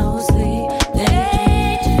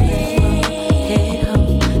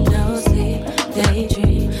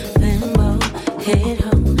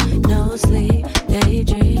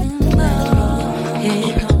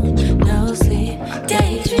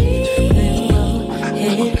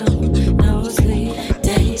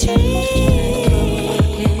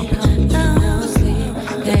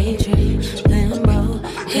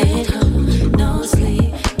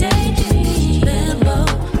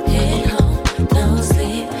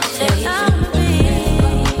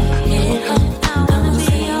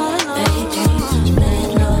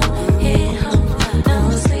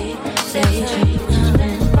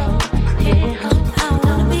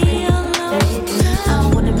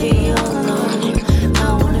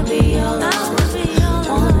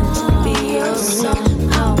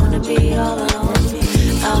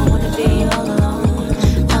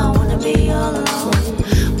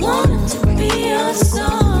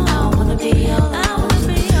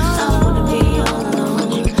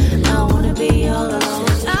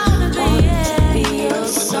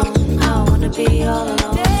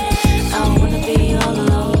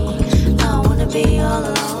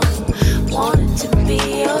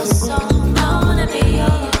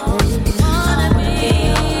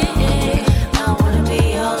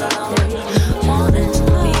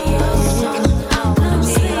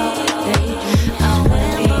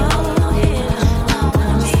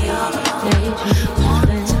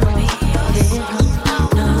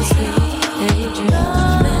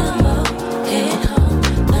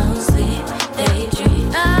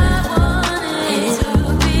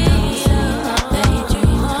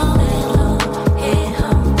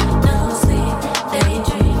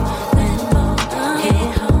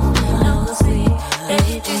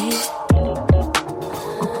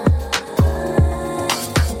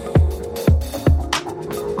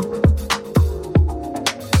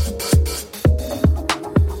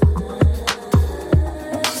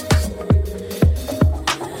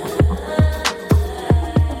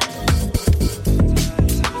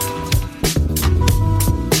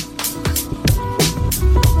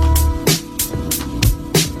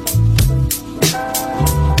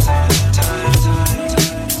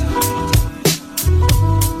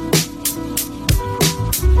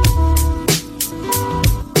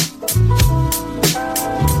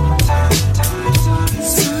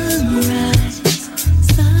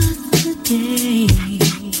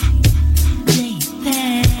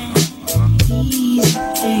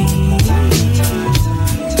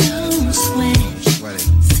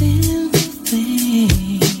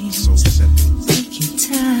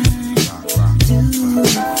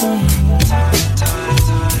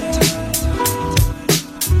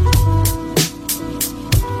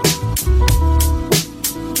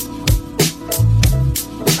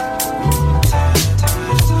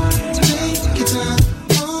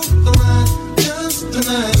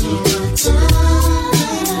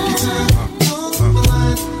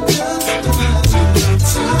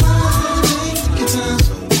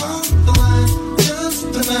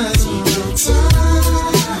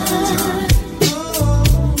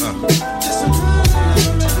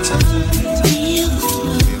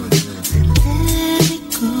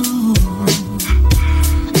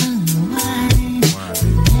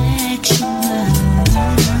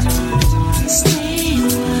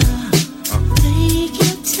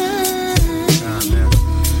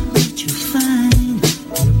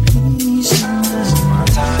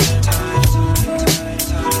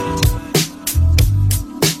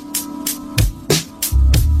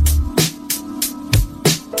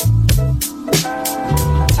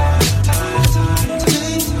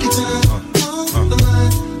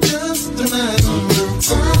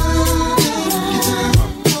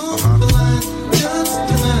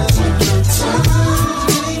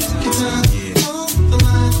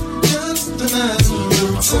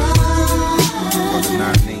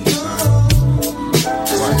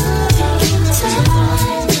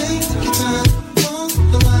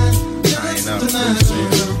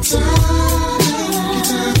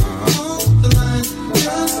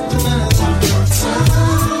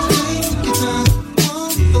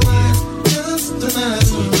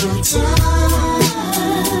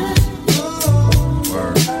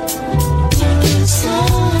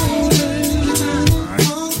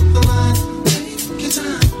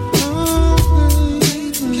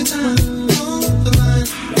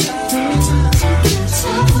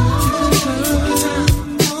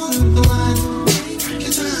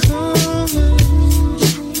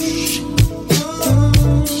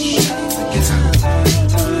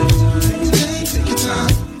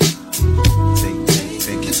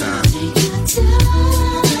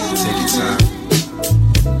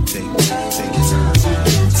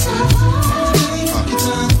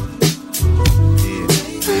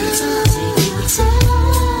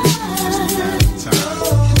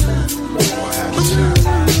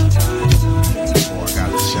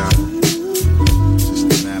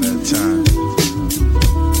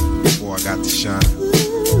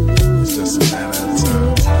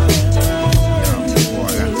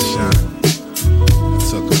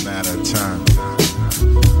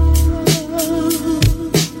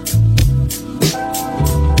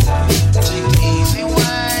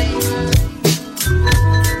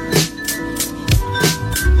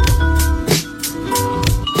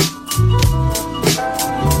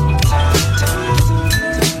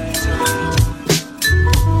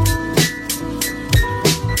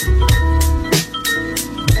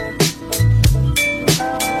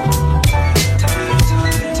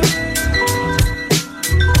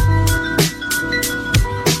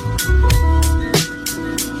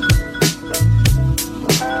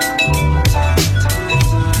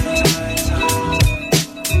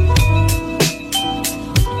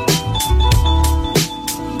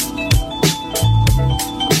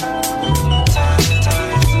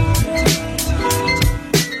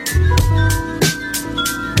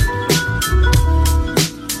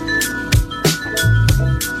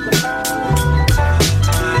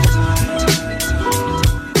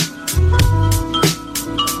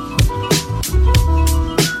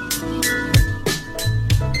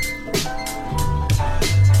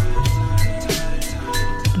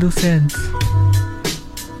loose ends.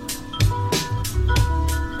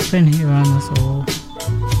 Been here on the soul.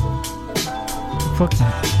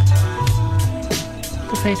 Brooklyn.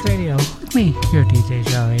 The Face Radio. With me, your DJ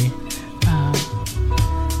Sharee.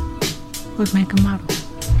 Would make a model.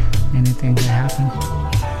 Anything could happen.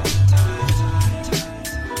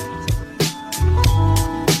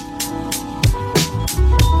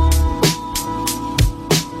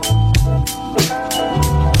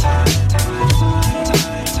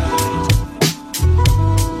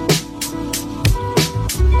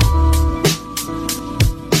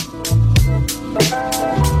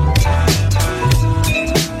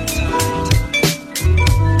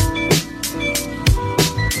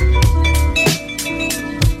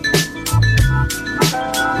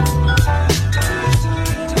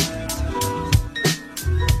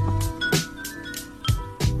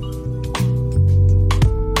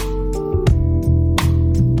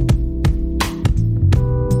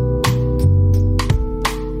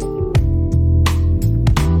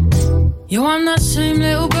 Yo, I'm that same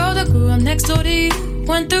little girl that grew up next door to you.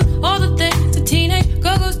 Went through all the things a teenage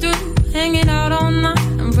girl goes through. Hanging out all night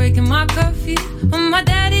and breaking my curfew. When my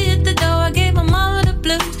daddy hit the door, I gave my mama the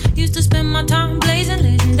blues. Used to spend my time blazing,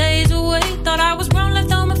 lazing days away. Thought I was grown, left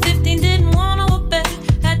home at 15, didn't want to obey.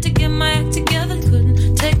 Had to get my act together,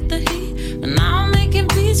 couldn't take the heat. But now I'm making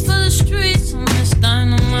beats for the streets. I'm this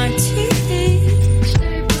dynamite TV.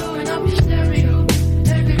 Stay blowing up your stereo.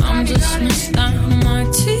 I'm just Miss Dynamite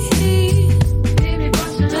TV.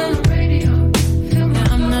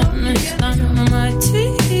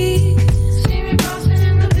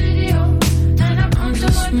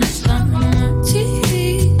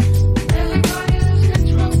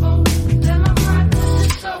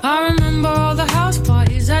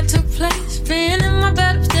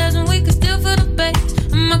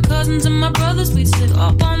 And my brothers, we'd sit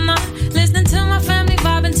up all night, listening to my family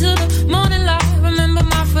vibe until the morning light. Remember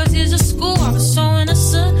my first years of school, I was so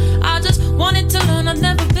innocent. I just wanted to learn, I've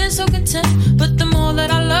never been so content. But the more that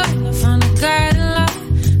I learned, I found a guide in life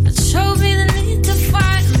that showed me the need to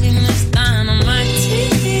fight. And even this time on my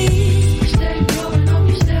TV, stay blowing up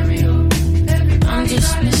your stereo. I'm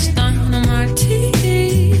just Miss Dynamite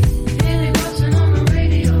TV. Really watching on the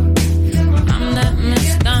radio. I'm that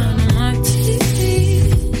Miss Dynamite TV.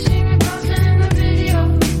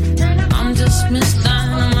 Miss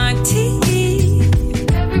Dynamite TV.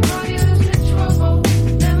 Everybody losing trouble.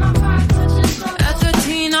 Then my pride touches my at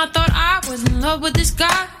 13, I thought I was in love with this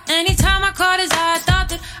guy. Anytime I caught his eye, I thought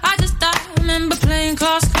that I just died. Remember playing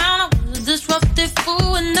class clown, I was a disruptive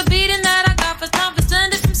fool. And the beating that I got first time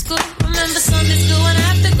suspended from school. Remember Sunday school and I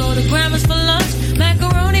have to go to grandma's for lunch.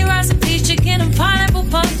 Macaroni, rice and peas, chicken and pineapple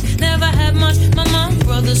punch. Never had much, my mom,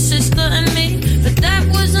 brother, sister and me. But that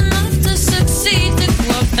was enough to succeed. To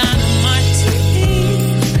grow up Dynamite TV.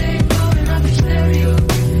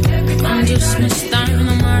 I'm just Miss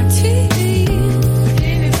Dynamite TV.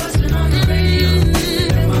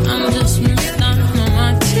 I'm just Miss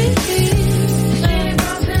Dynamite TV.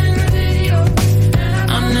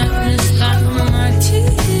 I'm not Miss Dynamite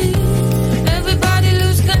TV. Everybody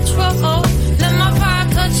lose control. Let my pride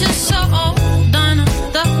touch your soul. Dynamite.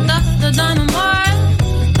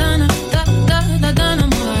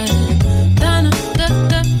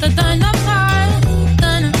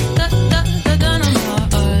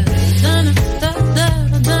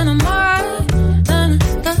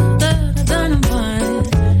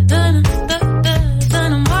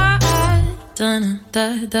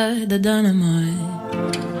 The dynamite.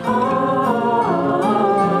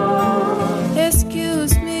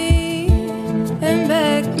 Excuse me and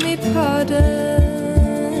beg me pardon.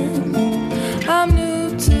 I'm new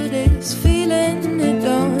to this feeling, it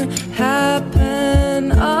don't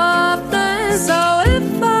happen often. So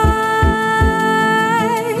if I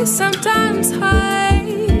sometimes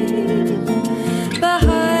hide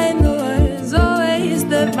behind the words, always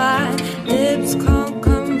that my lips can't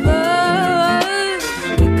converse.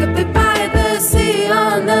 We could be by the sea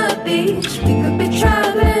on the beach. We could be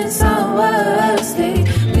traveling somewhere else.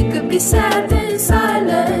 We could be sad in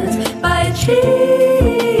silence by a tree.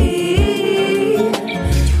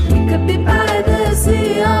 We could be by the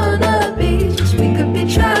sea on the beach. We could be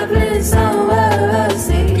traveling somewhere else.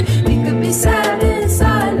 We could be sad in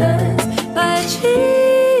silence by a tree.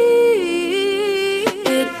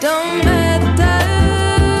 It don't matter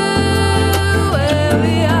where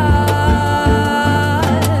we are.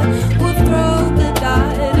 We'll throw the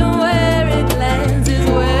dirt and wear it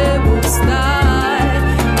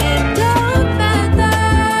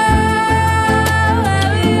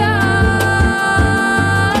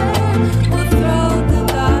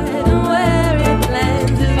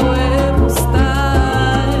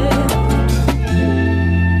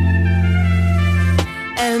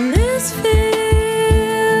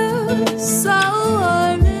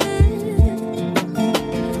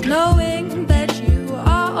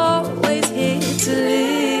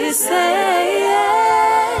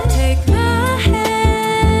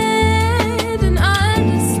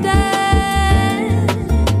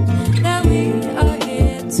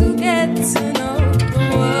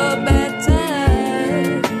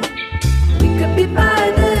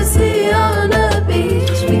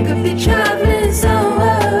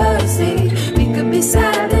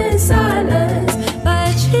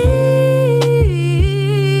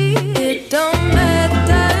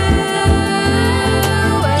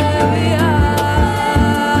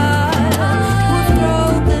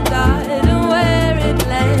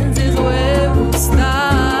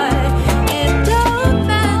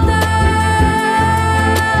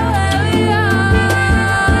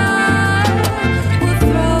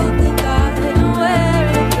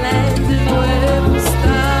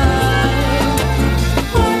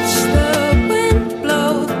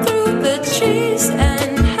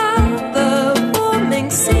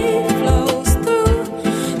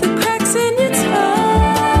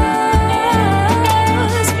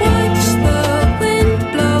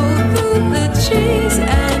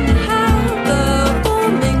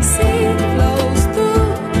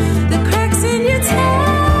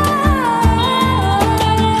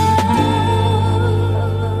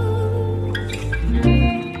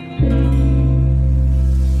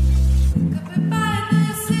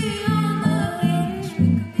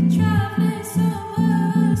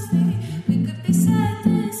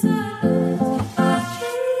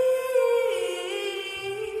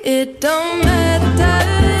It don't matter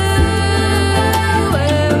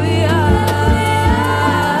where we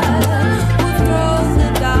are. We'll throw the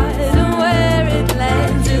dice and where it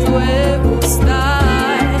lands is where we'll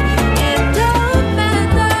start. It don't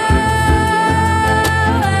matter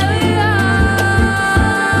where we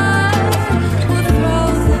are. We'll throw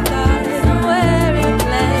the dice and where it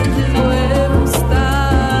lands is where we'll start.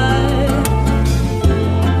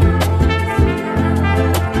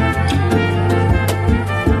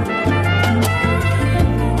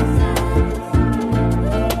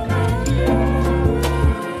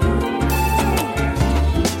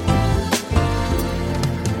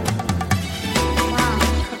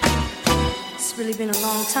 It's really been a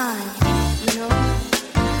long time, you know?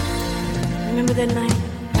 Remember that night?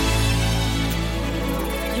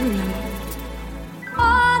 You remember?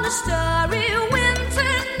 On a starry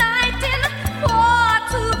winter night in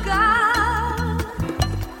Portugal,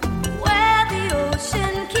 where the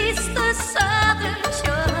ocean kissed the southern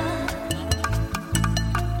shore,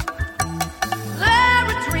 there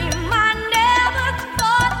a dream I never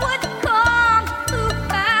thought would come to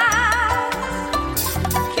pass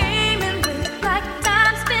came in with like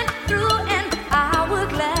time spent through an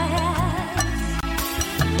hourglass.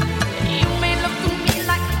 You may look to me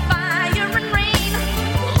like fire and rain.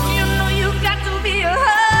 Oh, you know you got to be a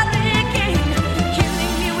hurricane,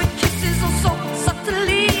 killing me with kisses oh so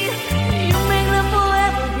subtly. You make love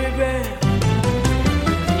forever, baby.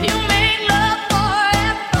 You make love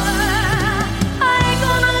forever. I ain't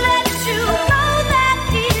gonna let you go that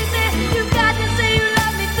easy. You got to say you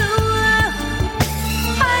love me too.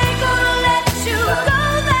 I ain't gonna let you go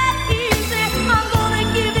that easy. I'm gonna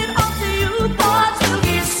give it all to you.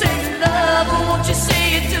 Portuguese, say you love, oh, won't you say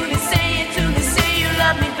it to me? Say it to me, say you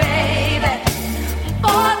love me, baby.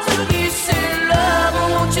 Portuguese, say love, oh,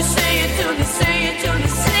 won't you say it to me? Say it to me,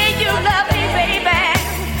 say you love me, baby.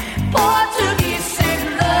 Portuguese, say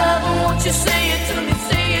love, oh, won't you say it to me?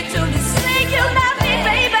 Say it to me, say you love me,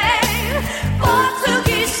 baby.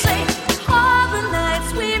 Portuguese, say all the nights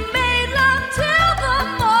we made love till the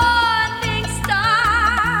morning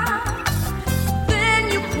star. Then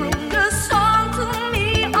you crooned a song to me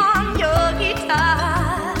on your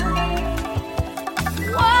guitar.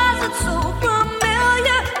 Was it so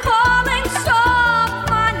familiar, calling soft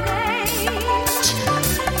my name?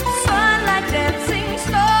 Sunlight dancing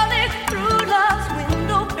slowly through love's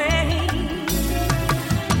window pane.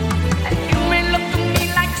 And you may look to me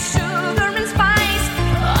like sugar and spice.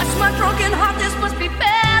 Hush my broken heart, this must be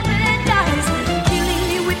paradise. Killing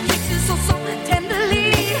me with kisses so so tenderly.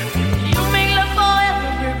 You make love forever,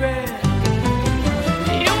 baby.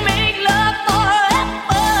 You make love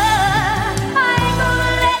forever. I ain't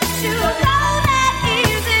gonna let you go that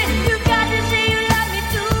easy. You got to say you love me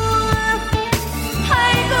too. I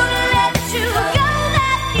ain't gonna let you go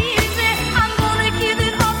that easy. I'm gonna give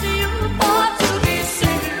it all to you. Portuguese,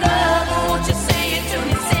 say love, oh, won't you say it to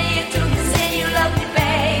me? Say it to me, say you love me,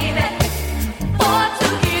 baby.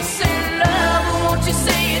 Portuguese, say love, oh, won't you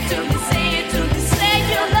say it to me? Say it to me, say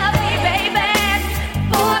you love me, baby.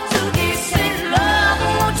 Portuguese, say love,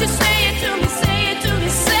 oh, won't you say it to me? Say it to me,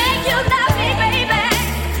 say you love me, baby.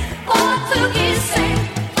 Portuguese, say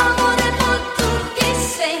amore portuguese,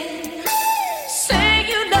 say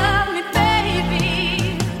you love me, baby.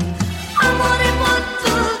 Amore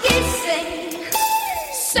portuguese,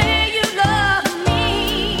 say you love me.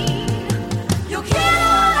 Yo quiero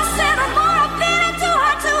hacer amor, pero too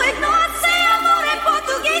hard to ignore. Say amore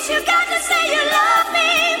portuguese, you got to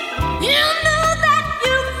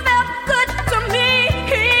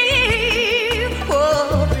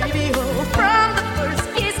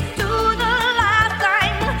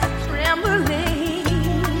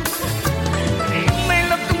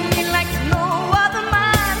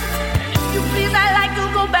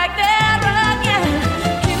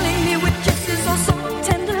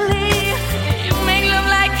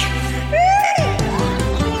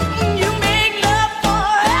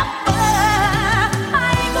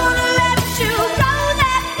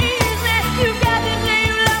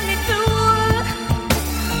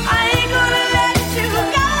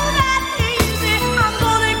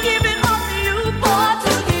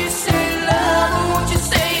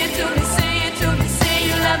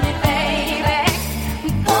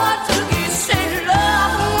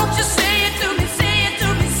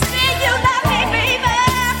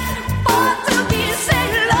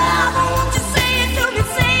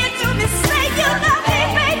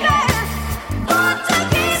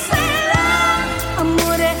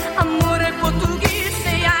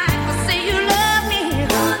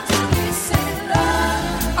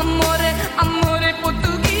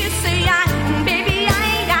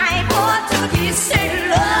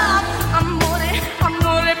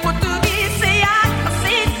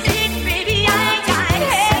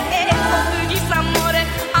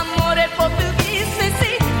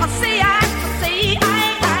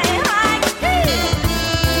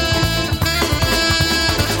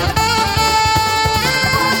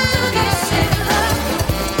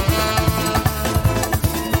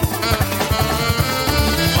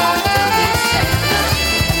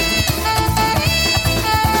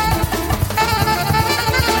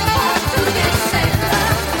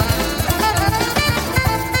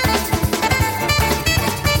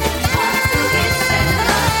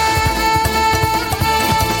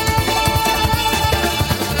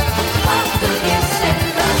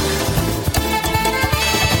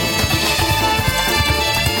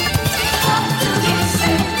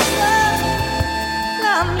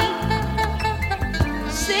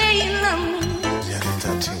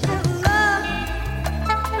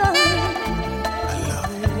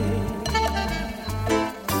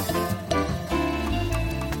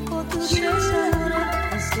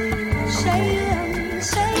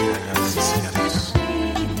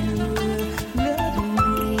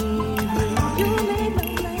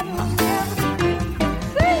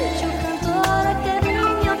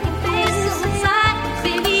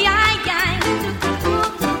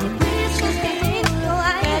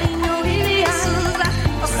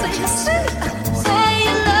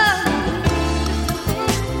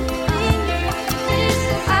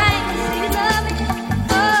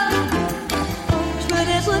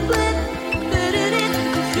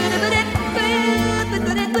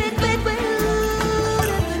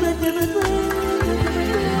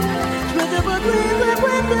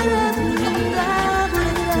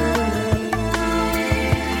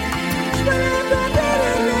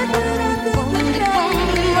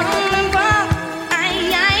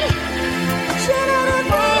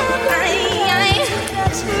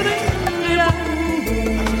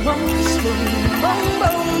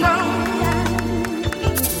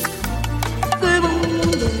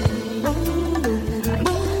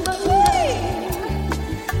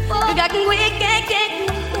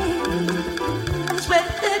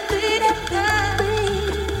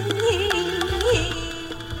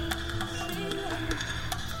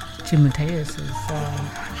Jim Mateus is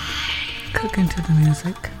cooking to the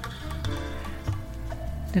music.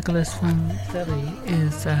 Nicholas from Philly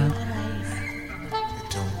is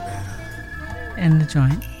in the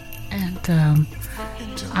joint, and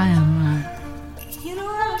I am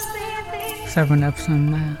serving up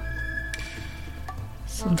some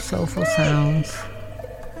soulful sounds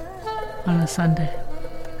on a Sunday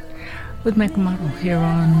with Make a Model here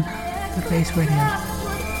on the Face Radio.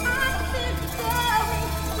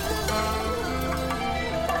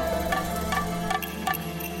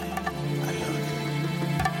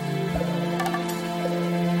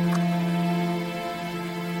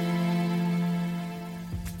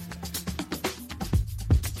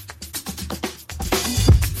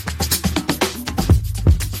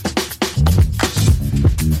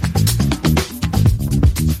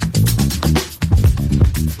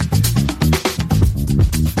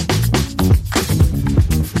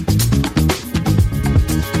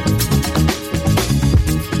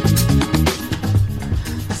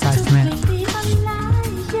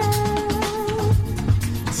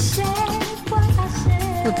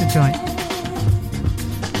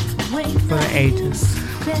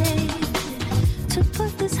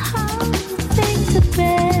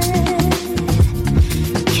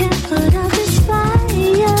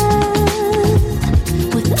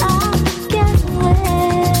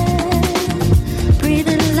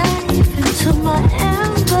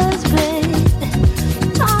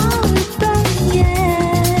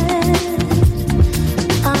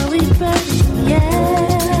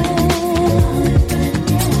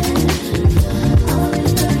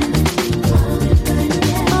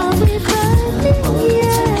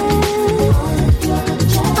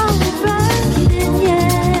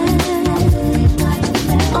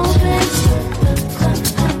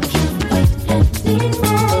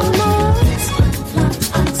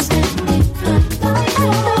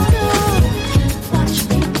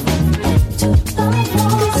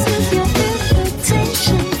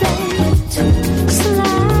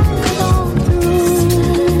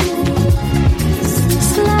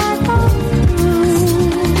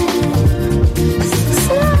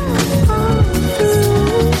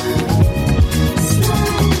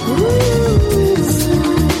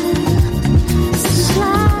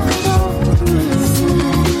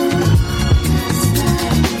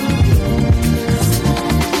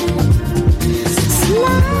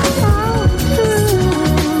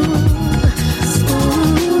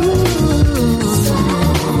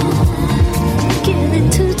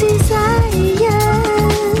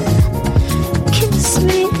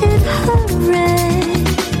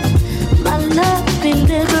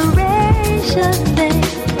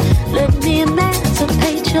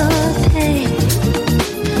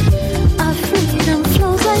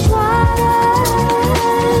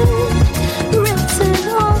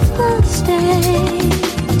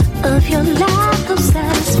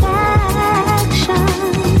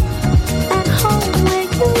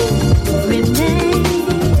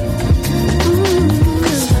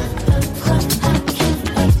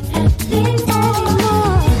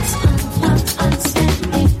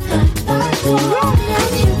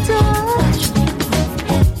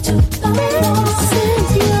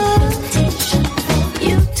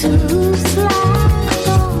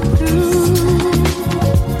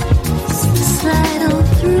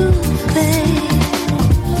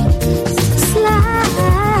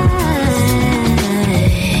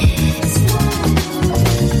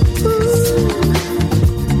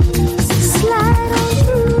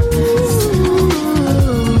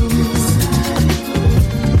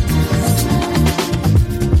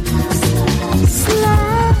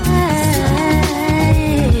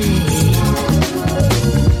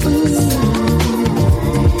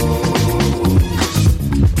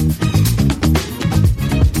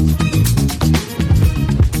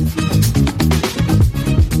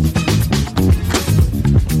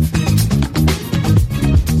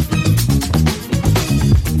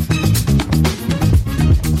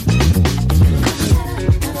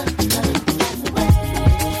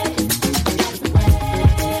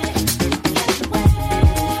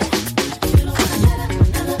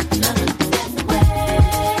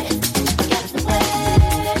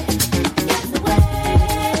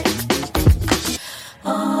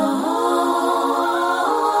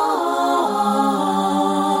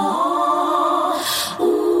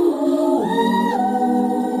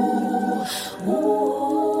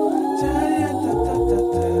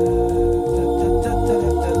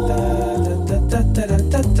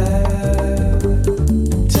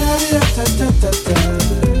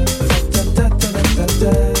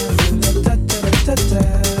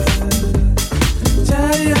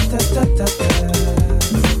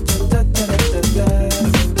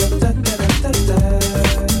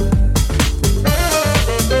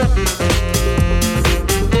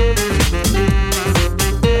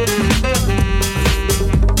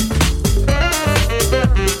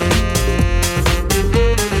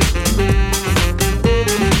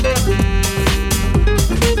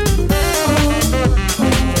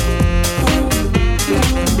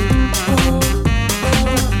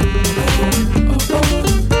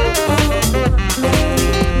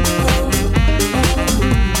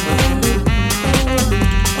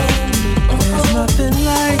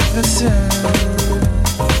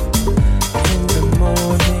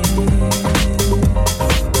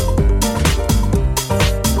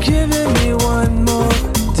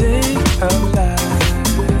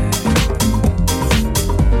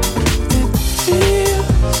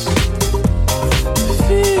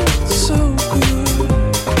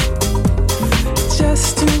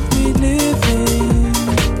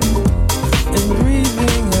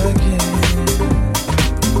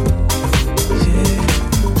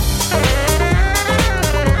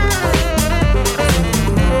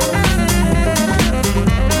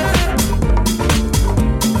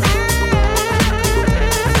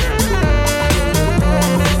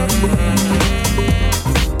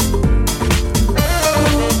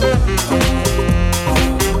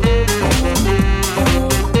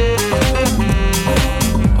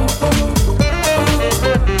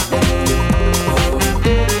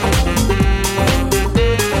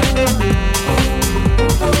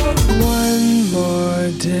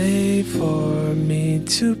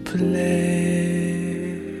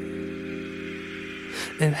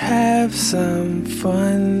 and have some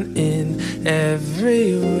fun in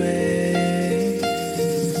every way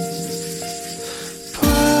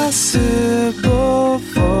possible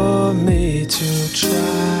for me to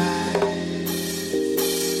try.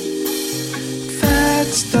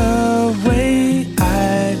 That's the way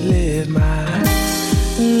I live my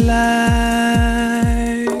life.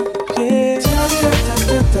 Yeah.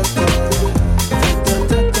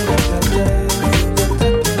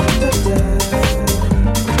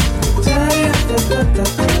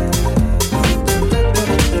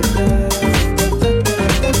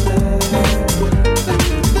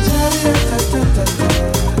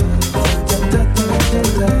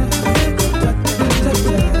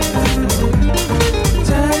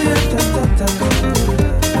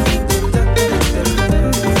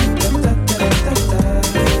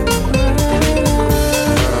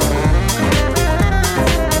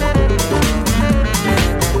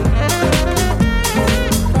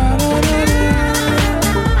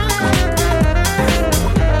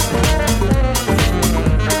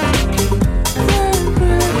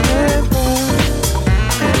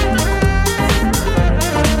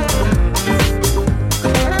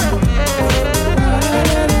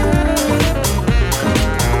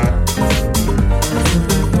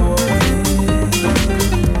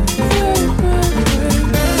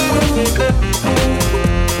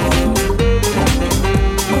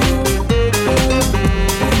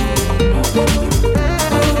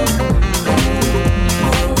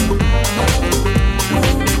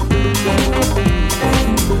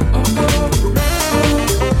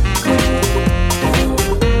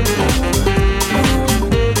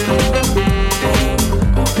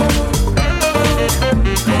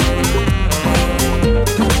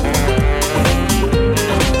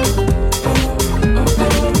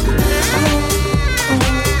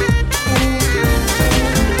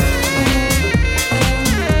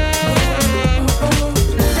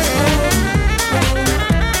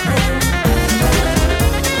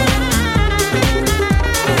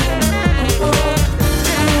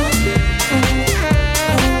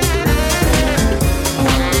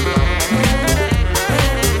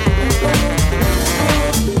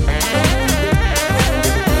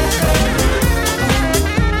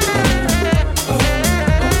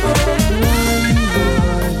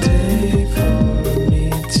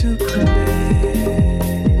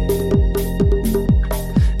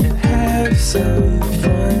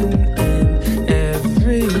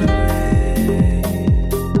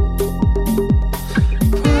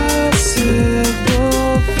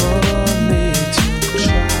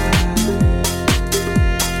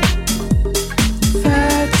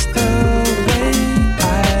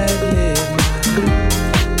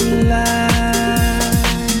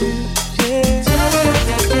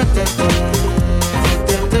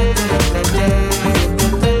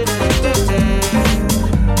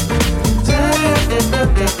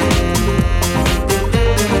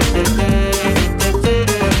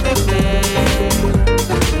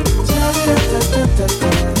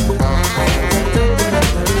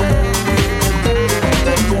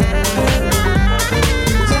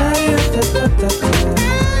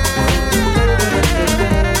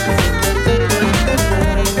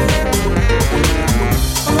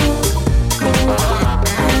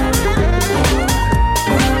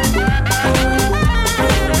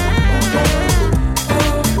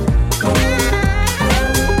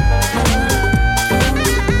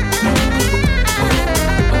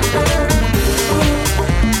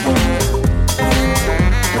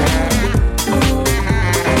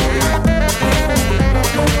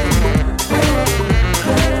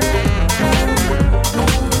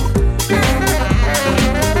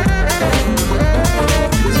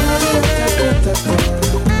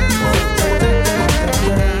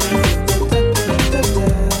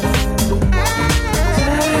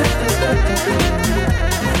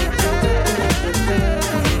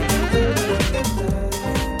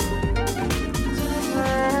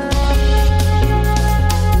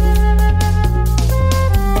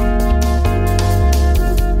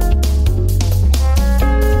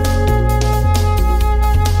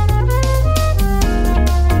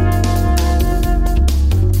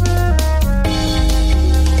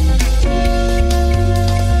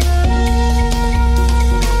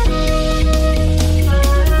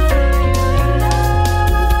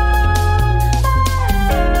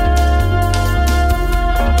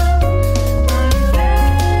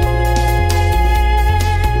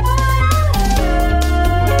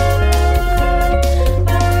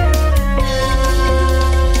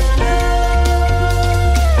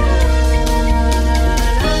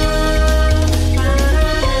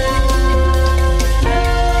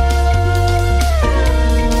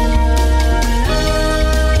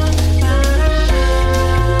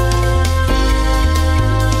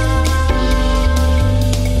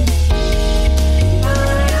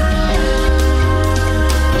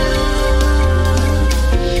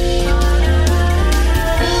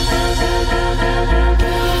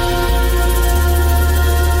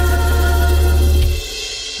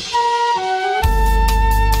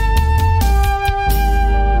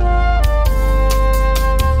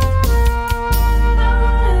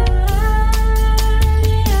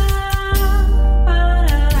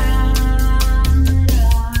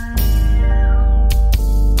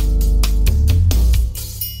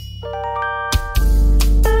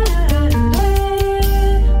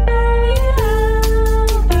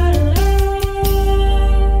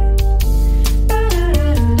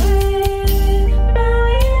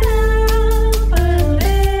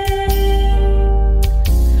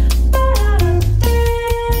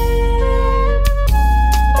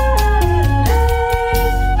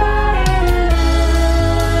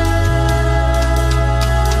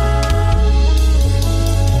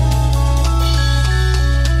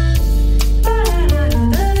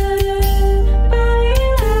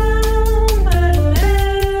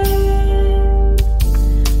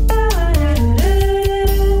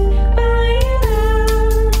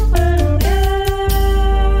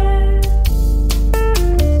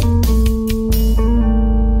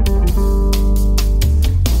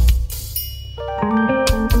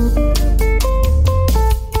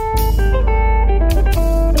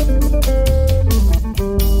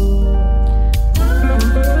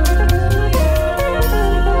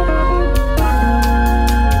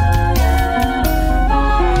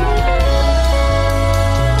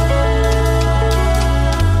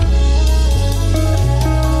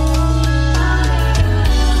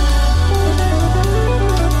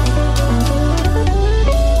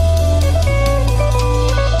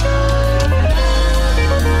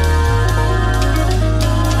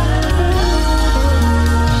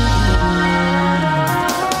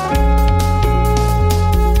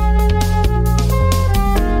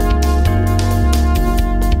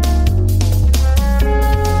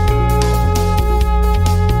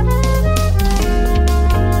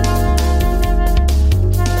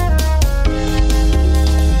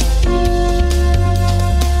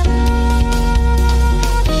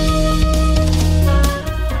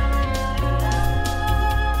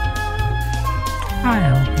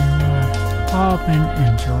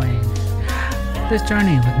 enjoying this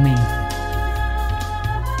journey with me.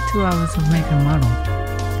 2 hours of Make and Model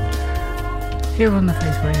here on the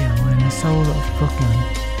Face Radio in the soul of Brooklyn.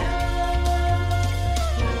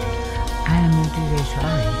 I am your DJ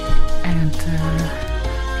Sharee, and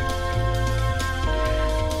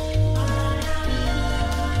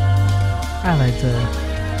I like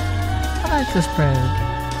to spread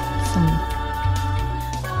some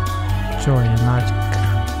joy and logic,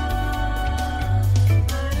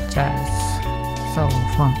 jazz, soul,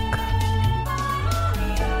 funk.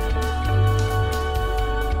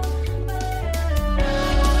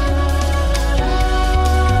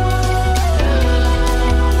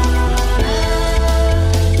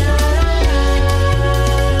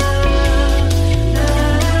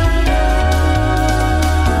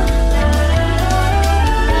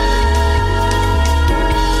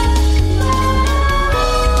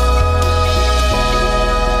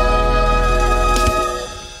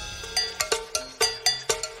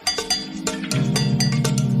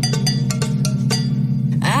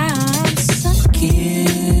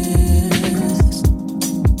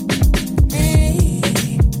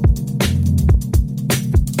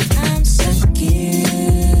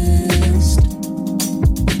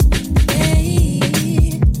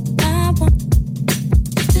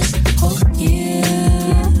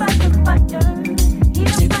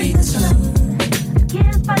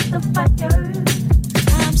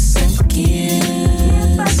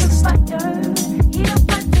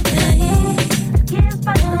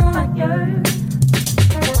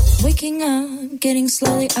 Getting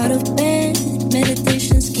slowly out of bed,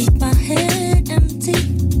 meditations keep my head empty.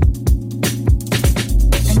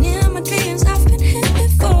 And in my dreams I've been hit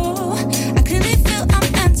before. I clearly feel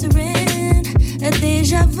I'm entering a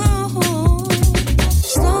deja vu.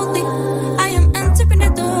 Slowly I am entering the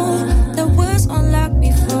door that was unlocked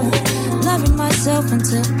before. Loving myself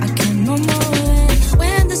until I can no more. And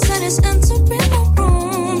when the sun is entering my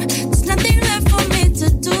room, there's nothing left for me to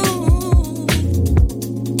do.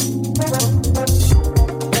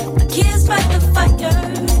 Kissed by the fire,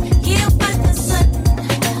 healed by the sun.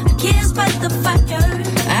 Kissed by the fire,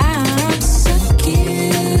 I'm so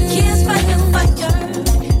kissed. Kissed by the fire,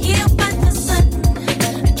 healed by the sun.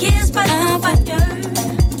 Kissed by the fire,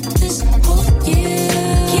 this whole year.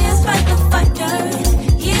 Kissed by the fire,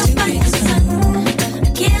 healed by the sun.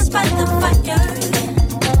 Kissed by the fire.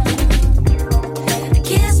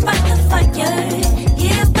 Kissed by the fire,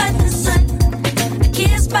 healed by the sun.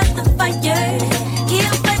 Kissed by the fire,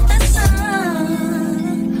 healed by the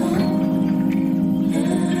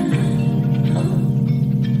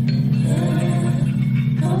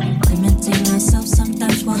limiting ourselves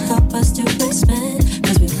sometimes will help us to expand,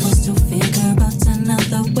 cause we're forced to figure out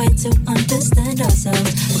another way to understand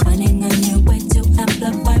ourselves. Finding a new way to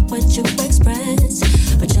amplify what you express,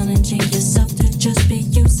 or challenging yourself to just be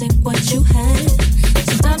using what you have.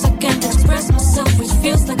 Sometimes I can't express myself, which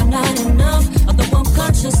feels like I'm not enough. Although I'm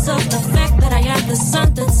conscious of the fact that I am the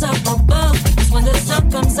sun that's up above. It's when the sun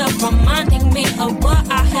comes up, reminding me of what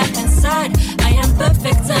I have inside. I am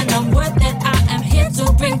perfect and I'm worth it. I am here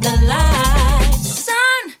to bring the light.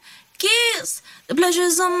 Sun, kiss, the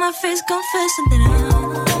pleasures on my face confessing that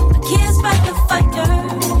I'm kissed by the fire,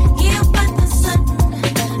 healed by the sun.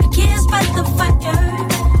 Kissed by the fire,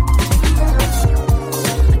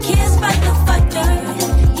 kissed by the fire,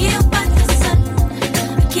 healed by the sun.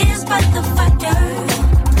 Kissed by the fire,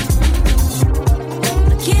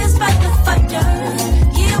 kissed by the fire,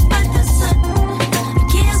 healed by the sun.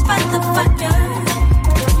 Kissed by the fire,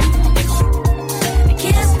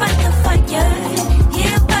 kissed by the fire,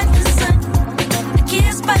 healed by the sun.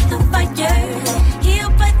 Kissed by the fire,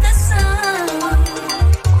 healed by the sun.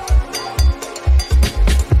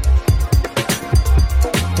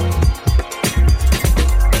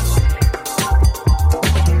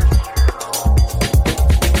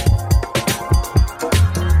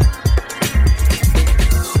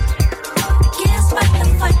 Kissed by the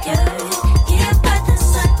fire, healed by the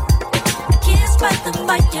sun. Kissed by the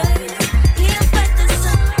fire, healed by the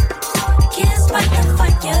sun. Kissed by the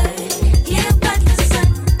fire, healed by the sun.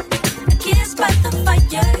 Kissed by the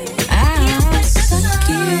fire, healed by the sun.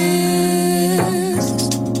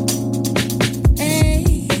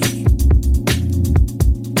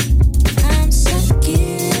 I'm so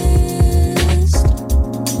kissed.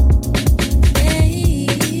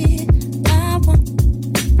 I want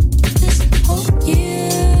this whole year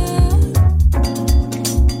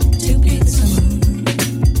to be the sun.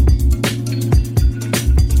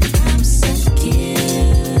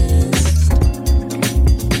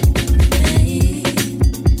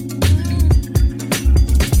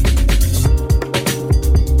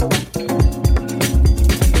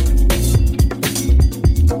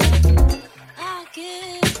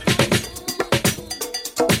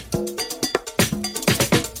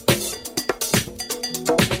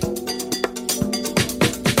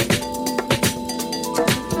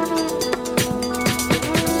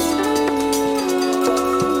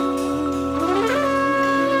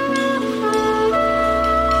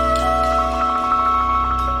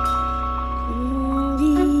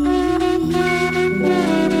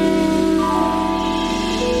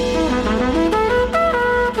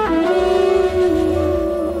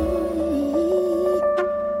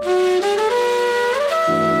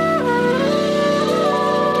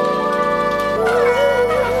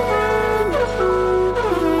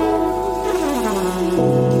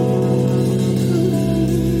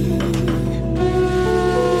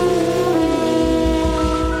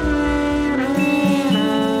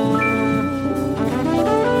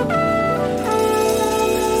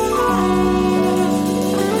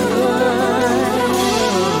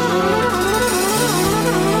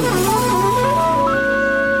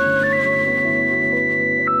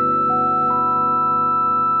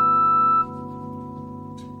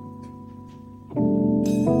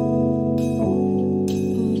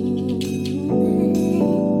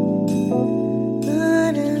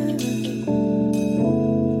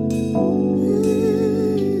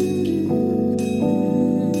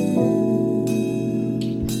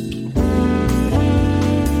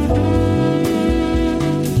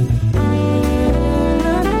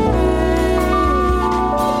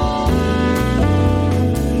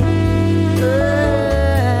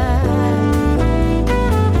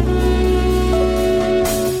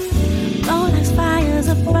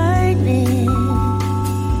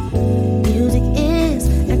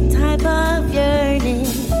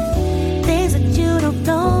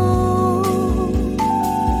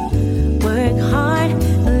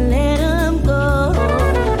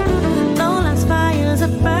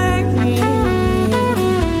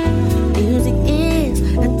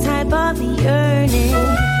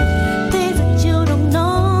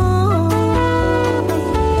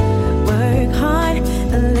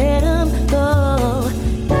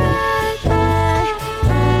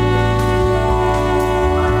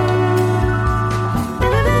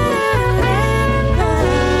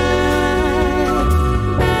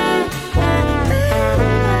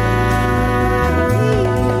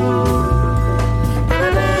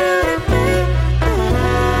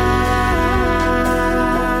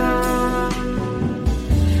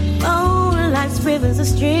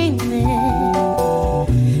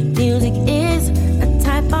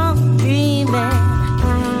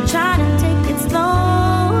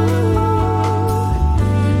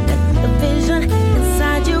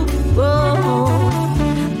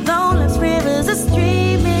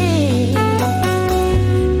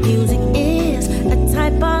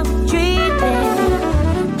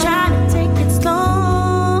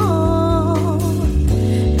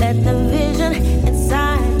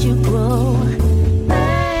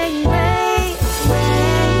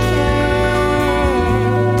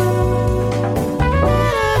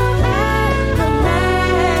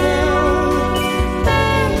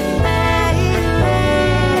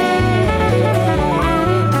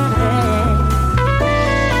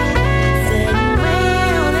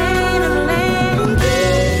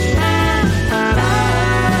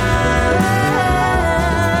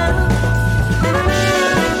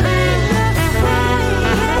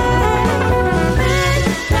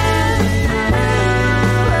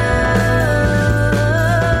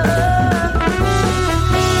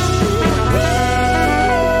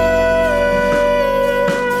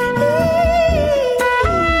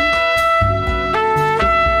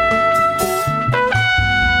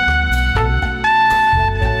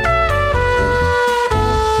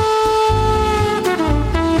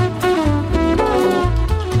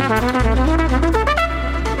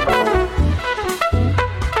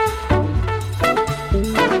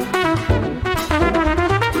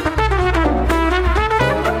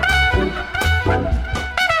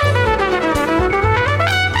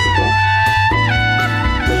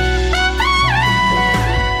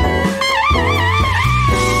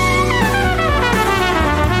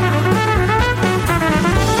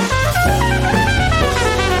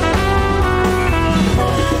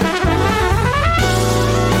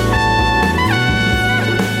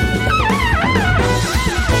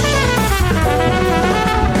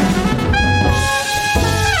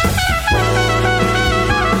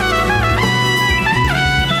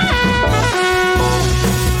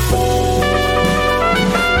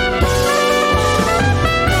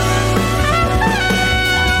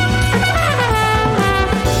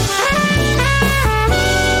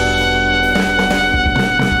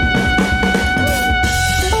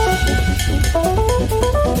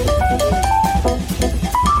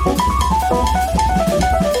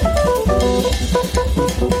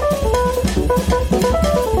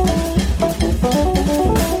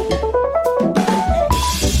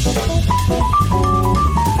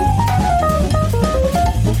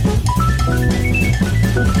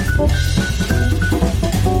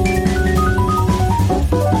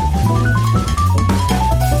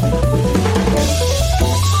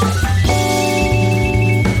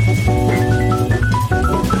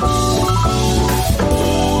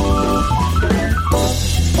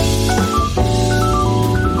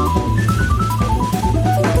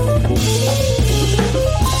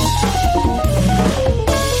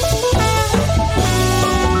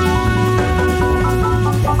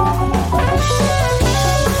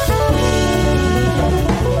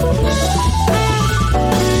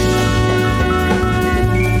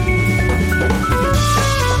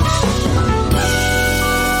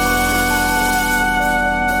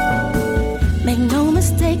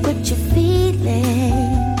 mistake what you're feeling.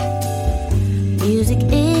 Music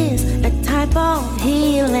is a type of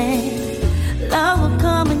healing. Love will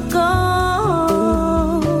come and go.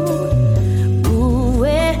 Ooh,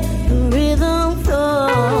 where the rhythm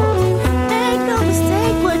flows. Make no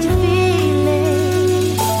mistake what you're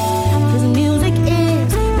feeling. 'Cause music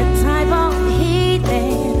is a type of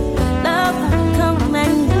healing. Love will come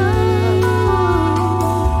and go.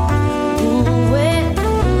 Ooh, where the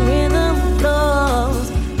rhythm flows.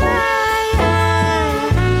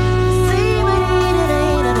 See what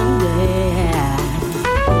it is.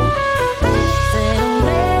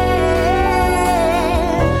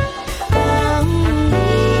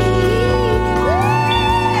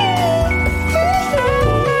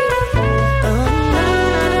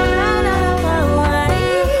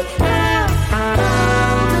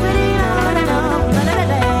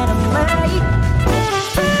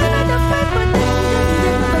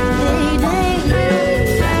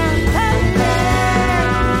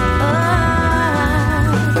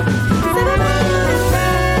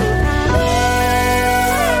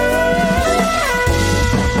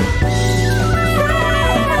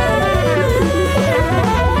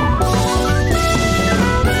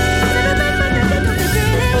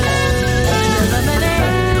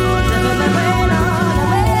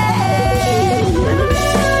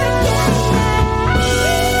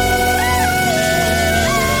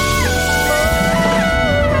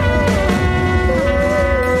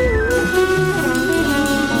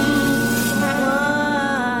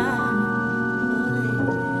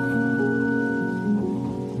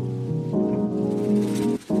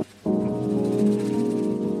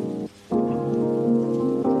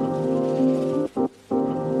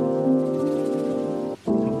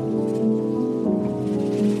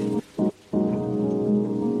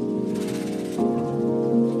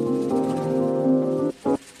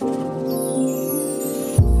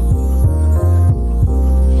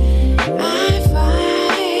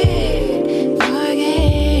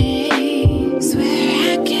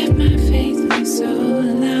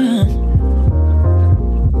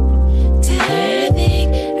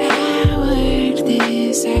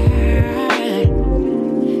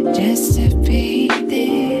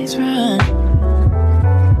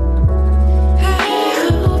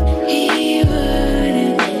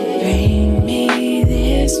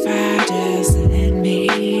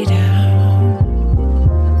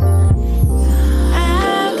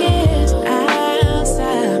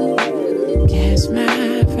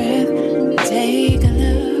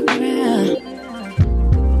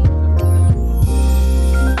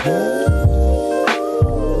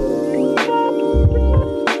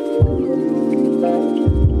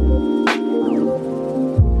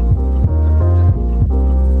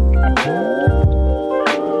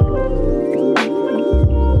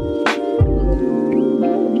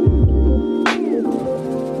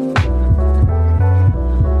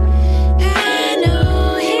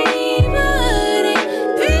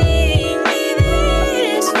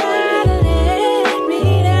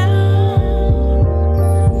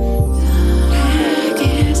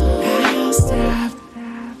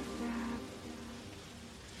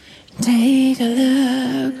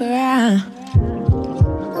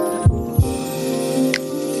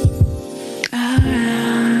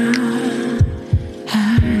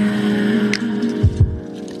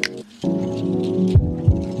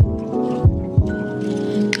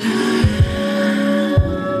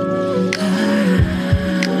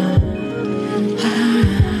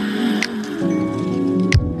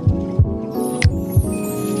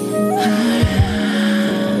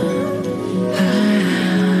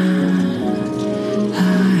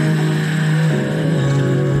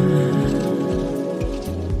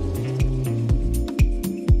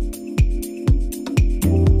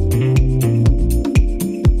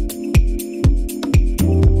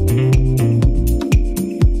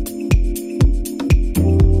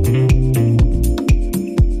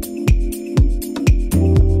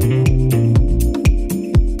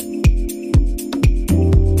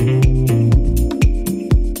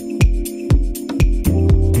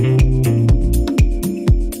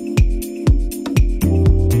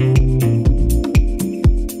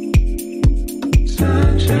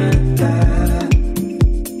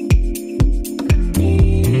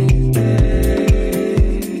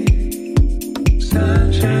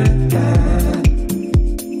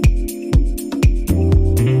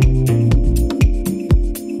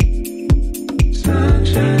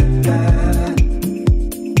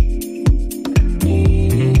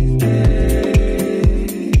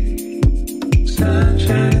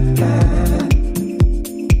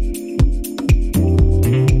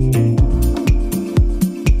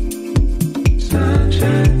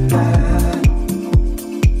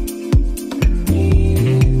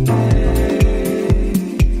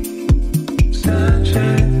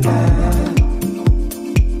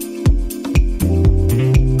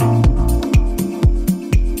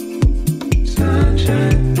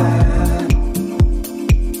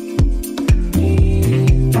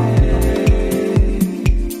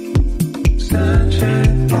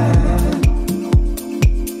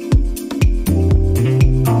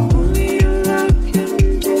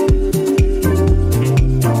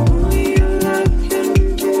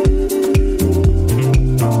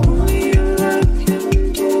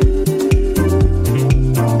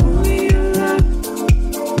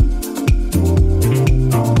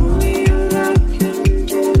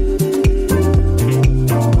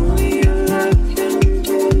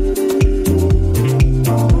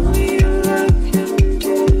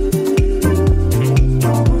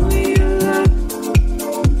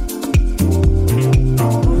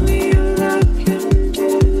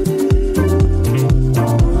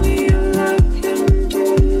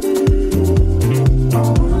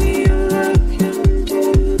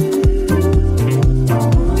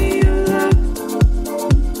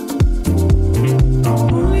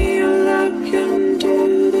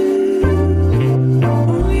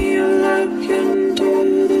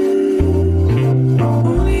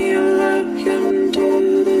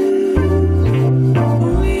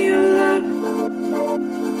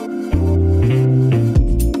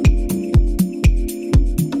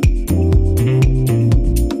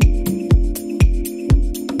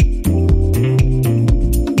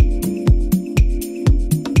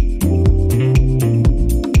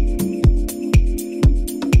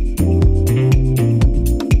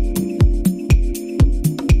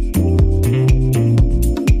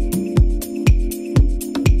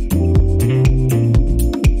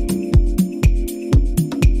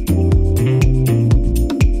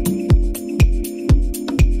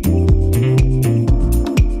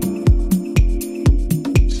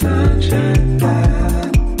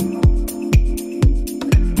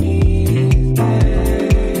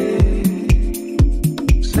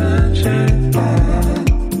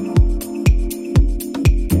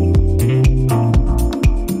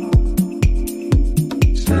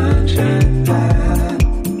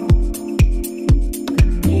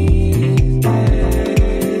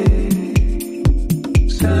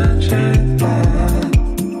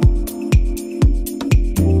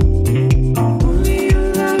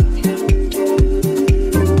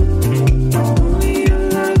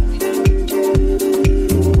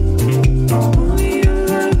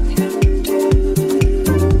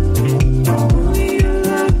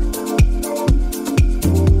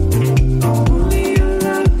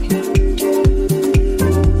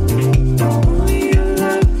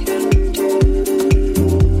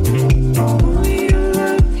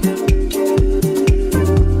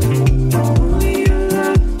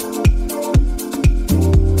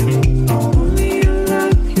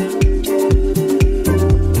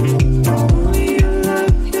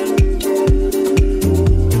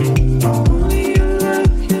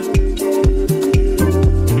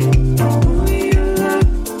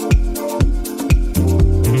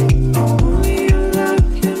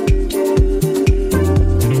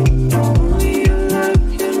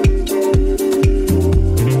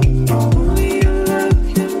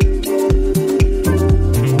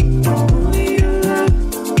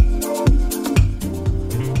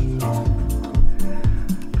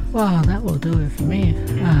 Well, that will do it for me.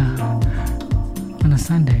 On a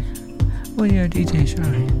Sunday, with your DJ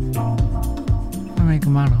Sharee. I'll make a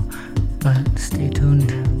model, but stay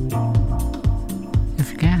tuned.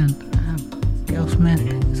 If you can, Gail Smith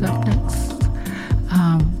is up next.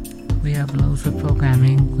 We have loads of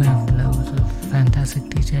programming. We have loads of fantastic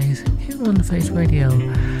DJs here on The Face Radio.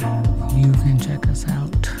 You can check us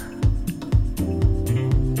out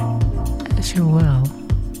at your will,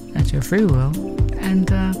 at your free will, and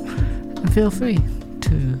feel free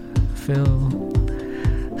to feel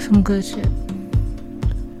some good shit.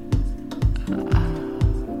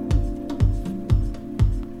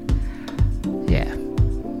 Yeah,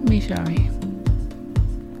 me, Sharee.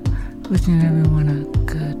 Wishing everyone a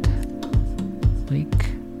good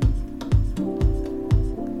week.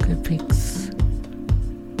 Good peaks.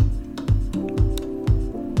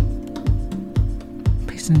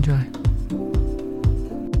 Peace and joy.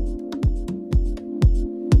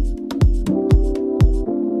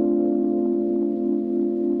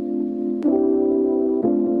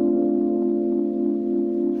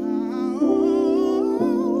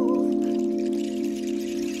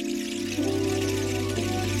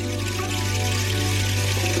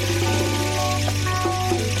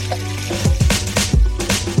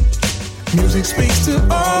 Music speaks to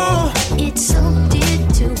all. It's so dear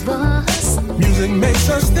to us. Music makes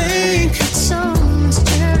us think. It's so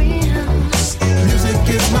mysterious. Music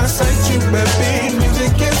is my sanctuary.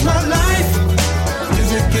 Music is my life.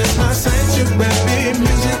 Music is my sanctuary.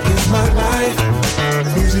 Music is my life.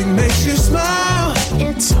 Music makes you smile.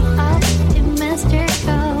 It's so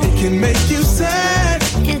mystical. It can make you sad.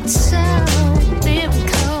 It's so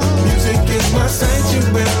biblical. Music is my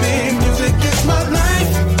sanctuary. Music is my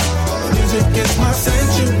life. Music is my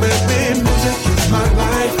sanctuary. Music is my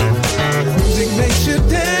life. Music makes you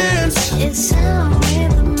dance. It's so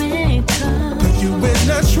rhythmical. Put you in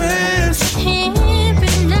a trance.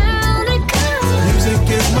 Hypnotical. Music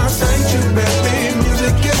is my sanctuary.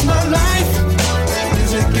 Music is my life.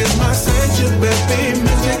 Music is my sanctuary.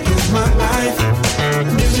 Music is my life.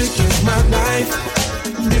 Music is my life.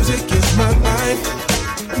 Music is my life.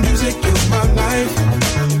 Music is my life.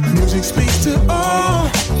 Music speaks to all.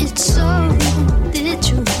 It's so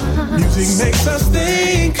literal. Music makes us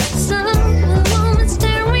think. So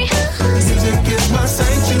mysterious. Music is my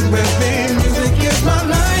sanctuary. Music is my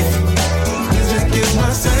life. Music is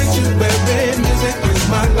my sanctuary. Music is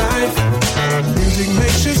my life. Music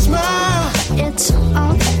makes you smile. It's so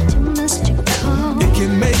mystical. It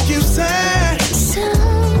can make you sad. So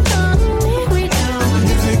lyrical.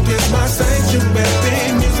 Music is my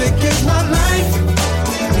sanctuary. Music is my life.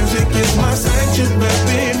 Music is my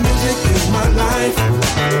sanctuary. Music is my life.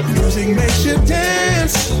 Music makes you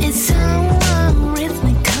dance. It's so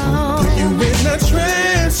rhythmical. Put you in a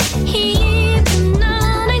trance.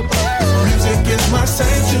 Hypnotical. Music is my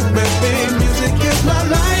sanctuary. Music is my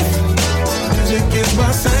life. Music is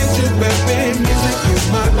my sanctuary. Music is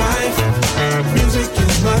my life. Music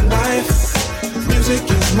is my life. Music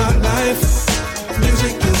is my life.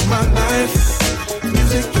 Music is my life.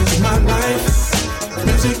 Music is my life.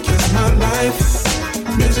 Music is my life.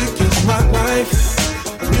 Music is my life.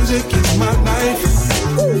 Music is my life.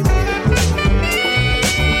 Ooh.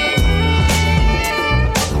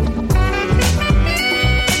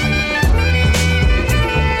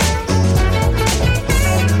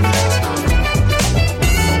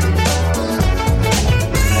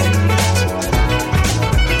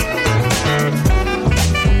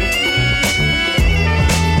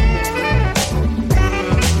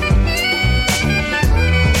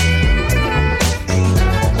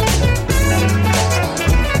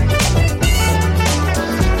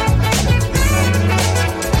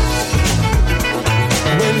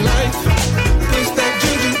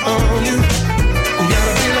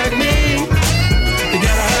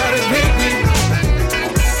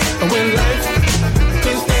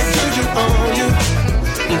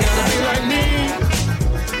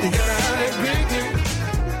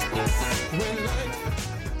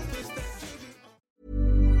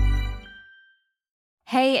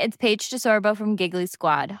 Hey, it's Paige DeSorbo from Giggly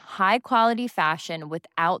Squad. High quality fashion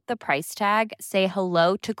without the price tag. Say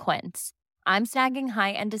hello to Quince. I'm snagging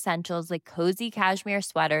high-end essentials like cozy cashmere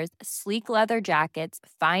sweaters, sleek leather jackets,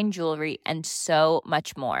 fine jewelry, and so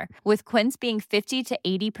much more. With Quince being 50 to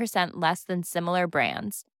 80% less than similar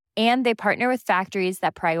brands. And they partner with factories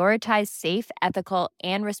that prioritize safe, ethical,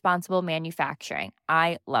 and responsible manufacturing.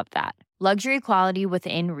 I love that. Luxury quality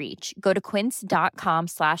within reach. Go to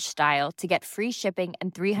quince.com/style to get free shipping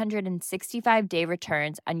and 365-day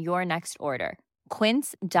returns on your next order.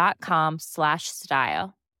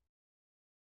 Quince.com/style.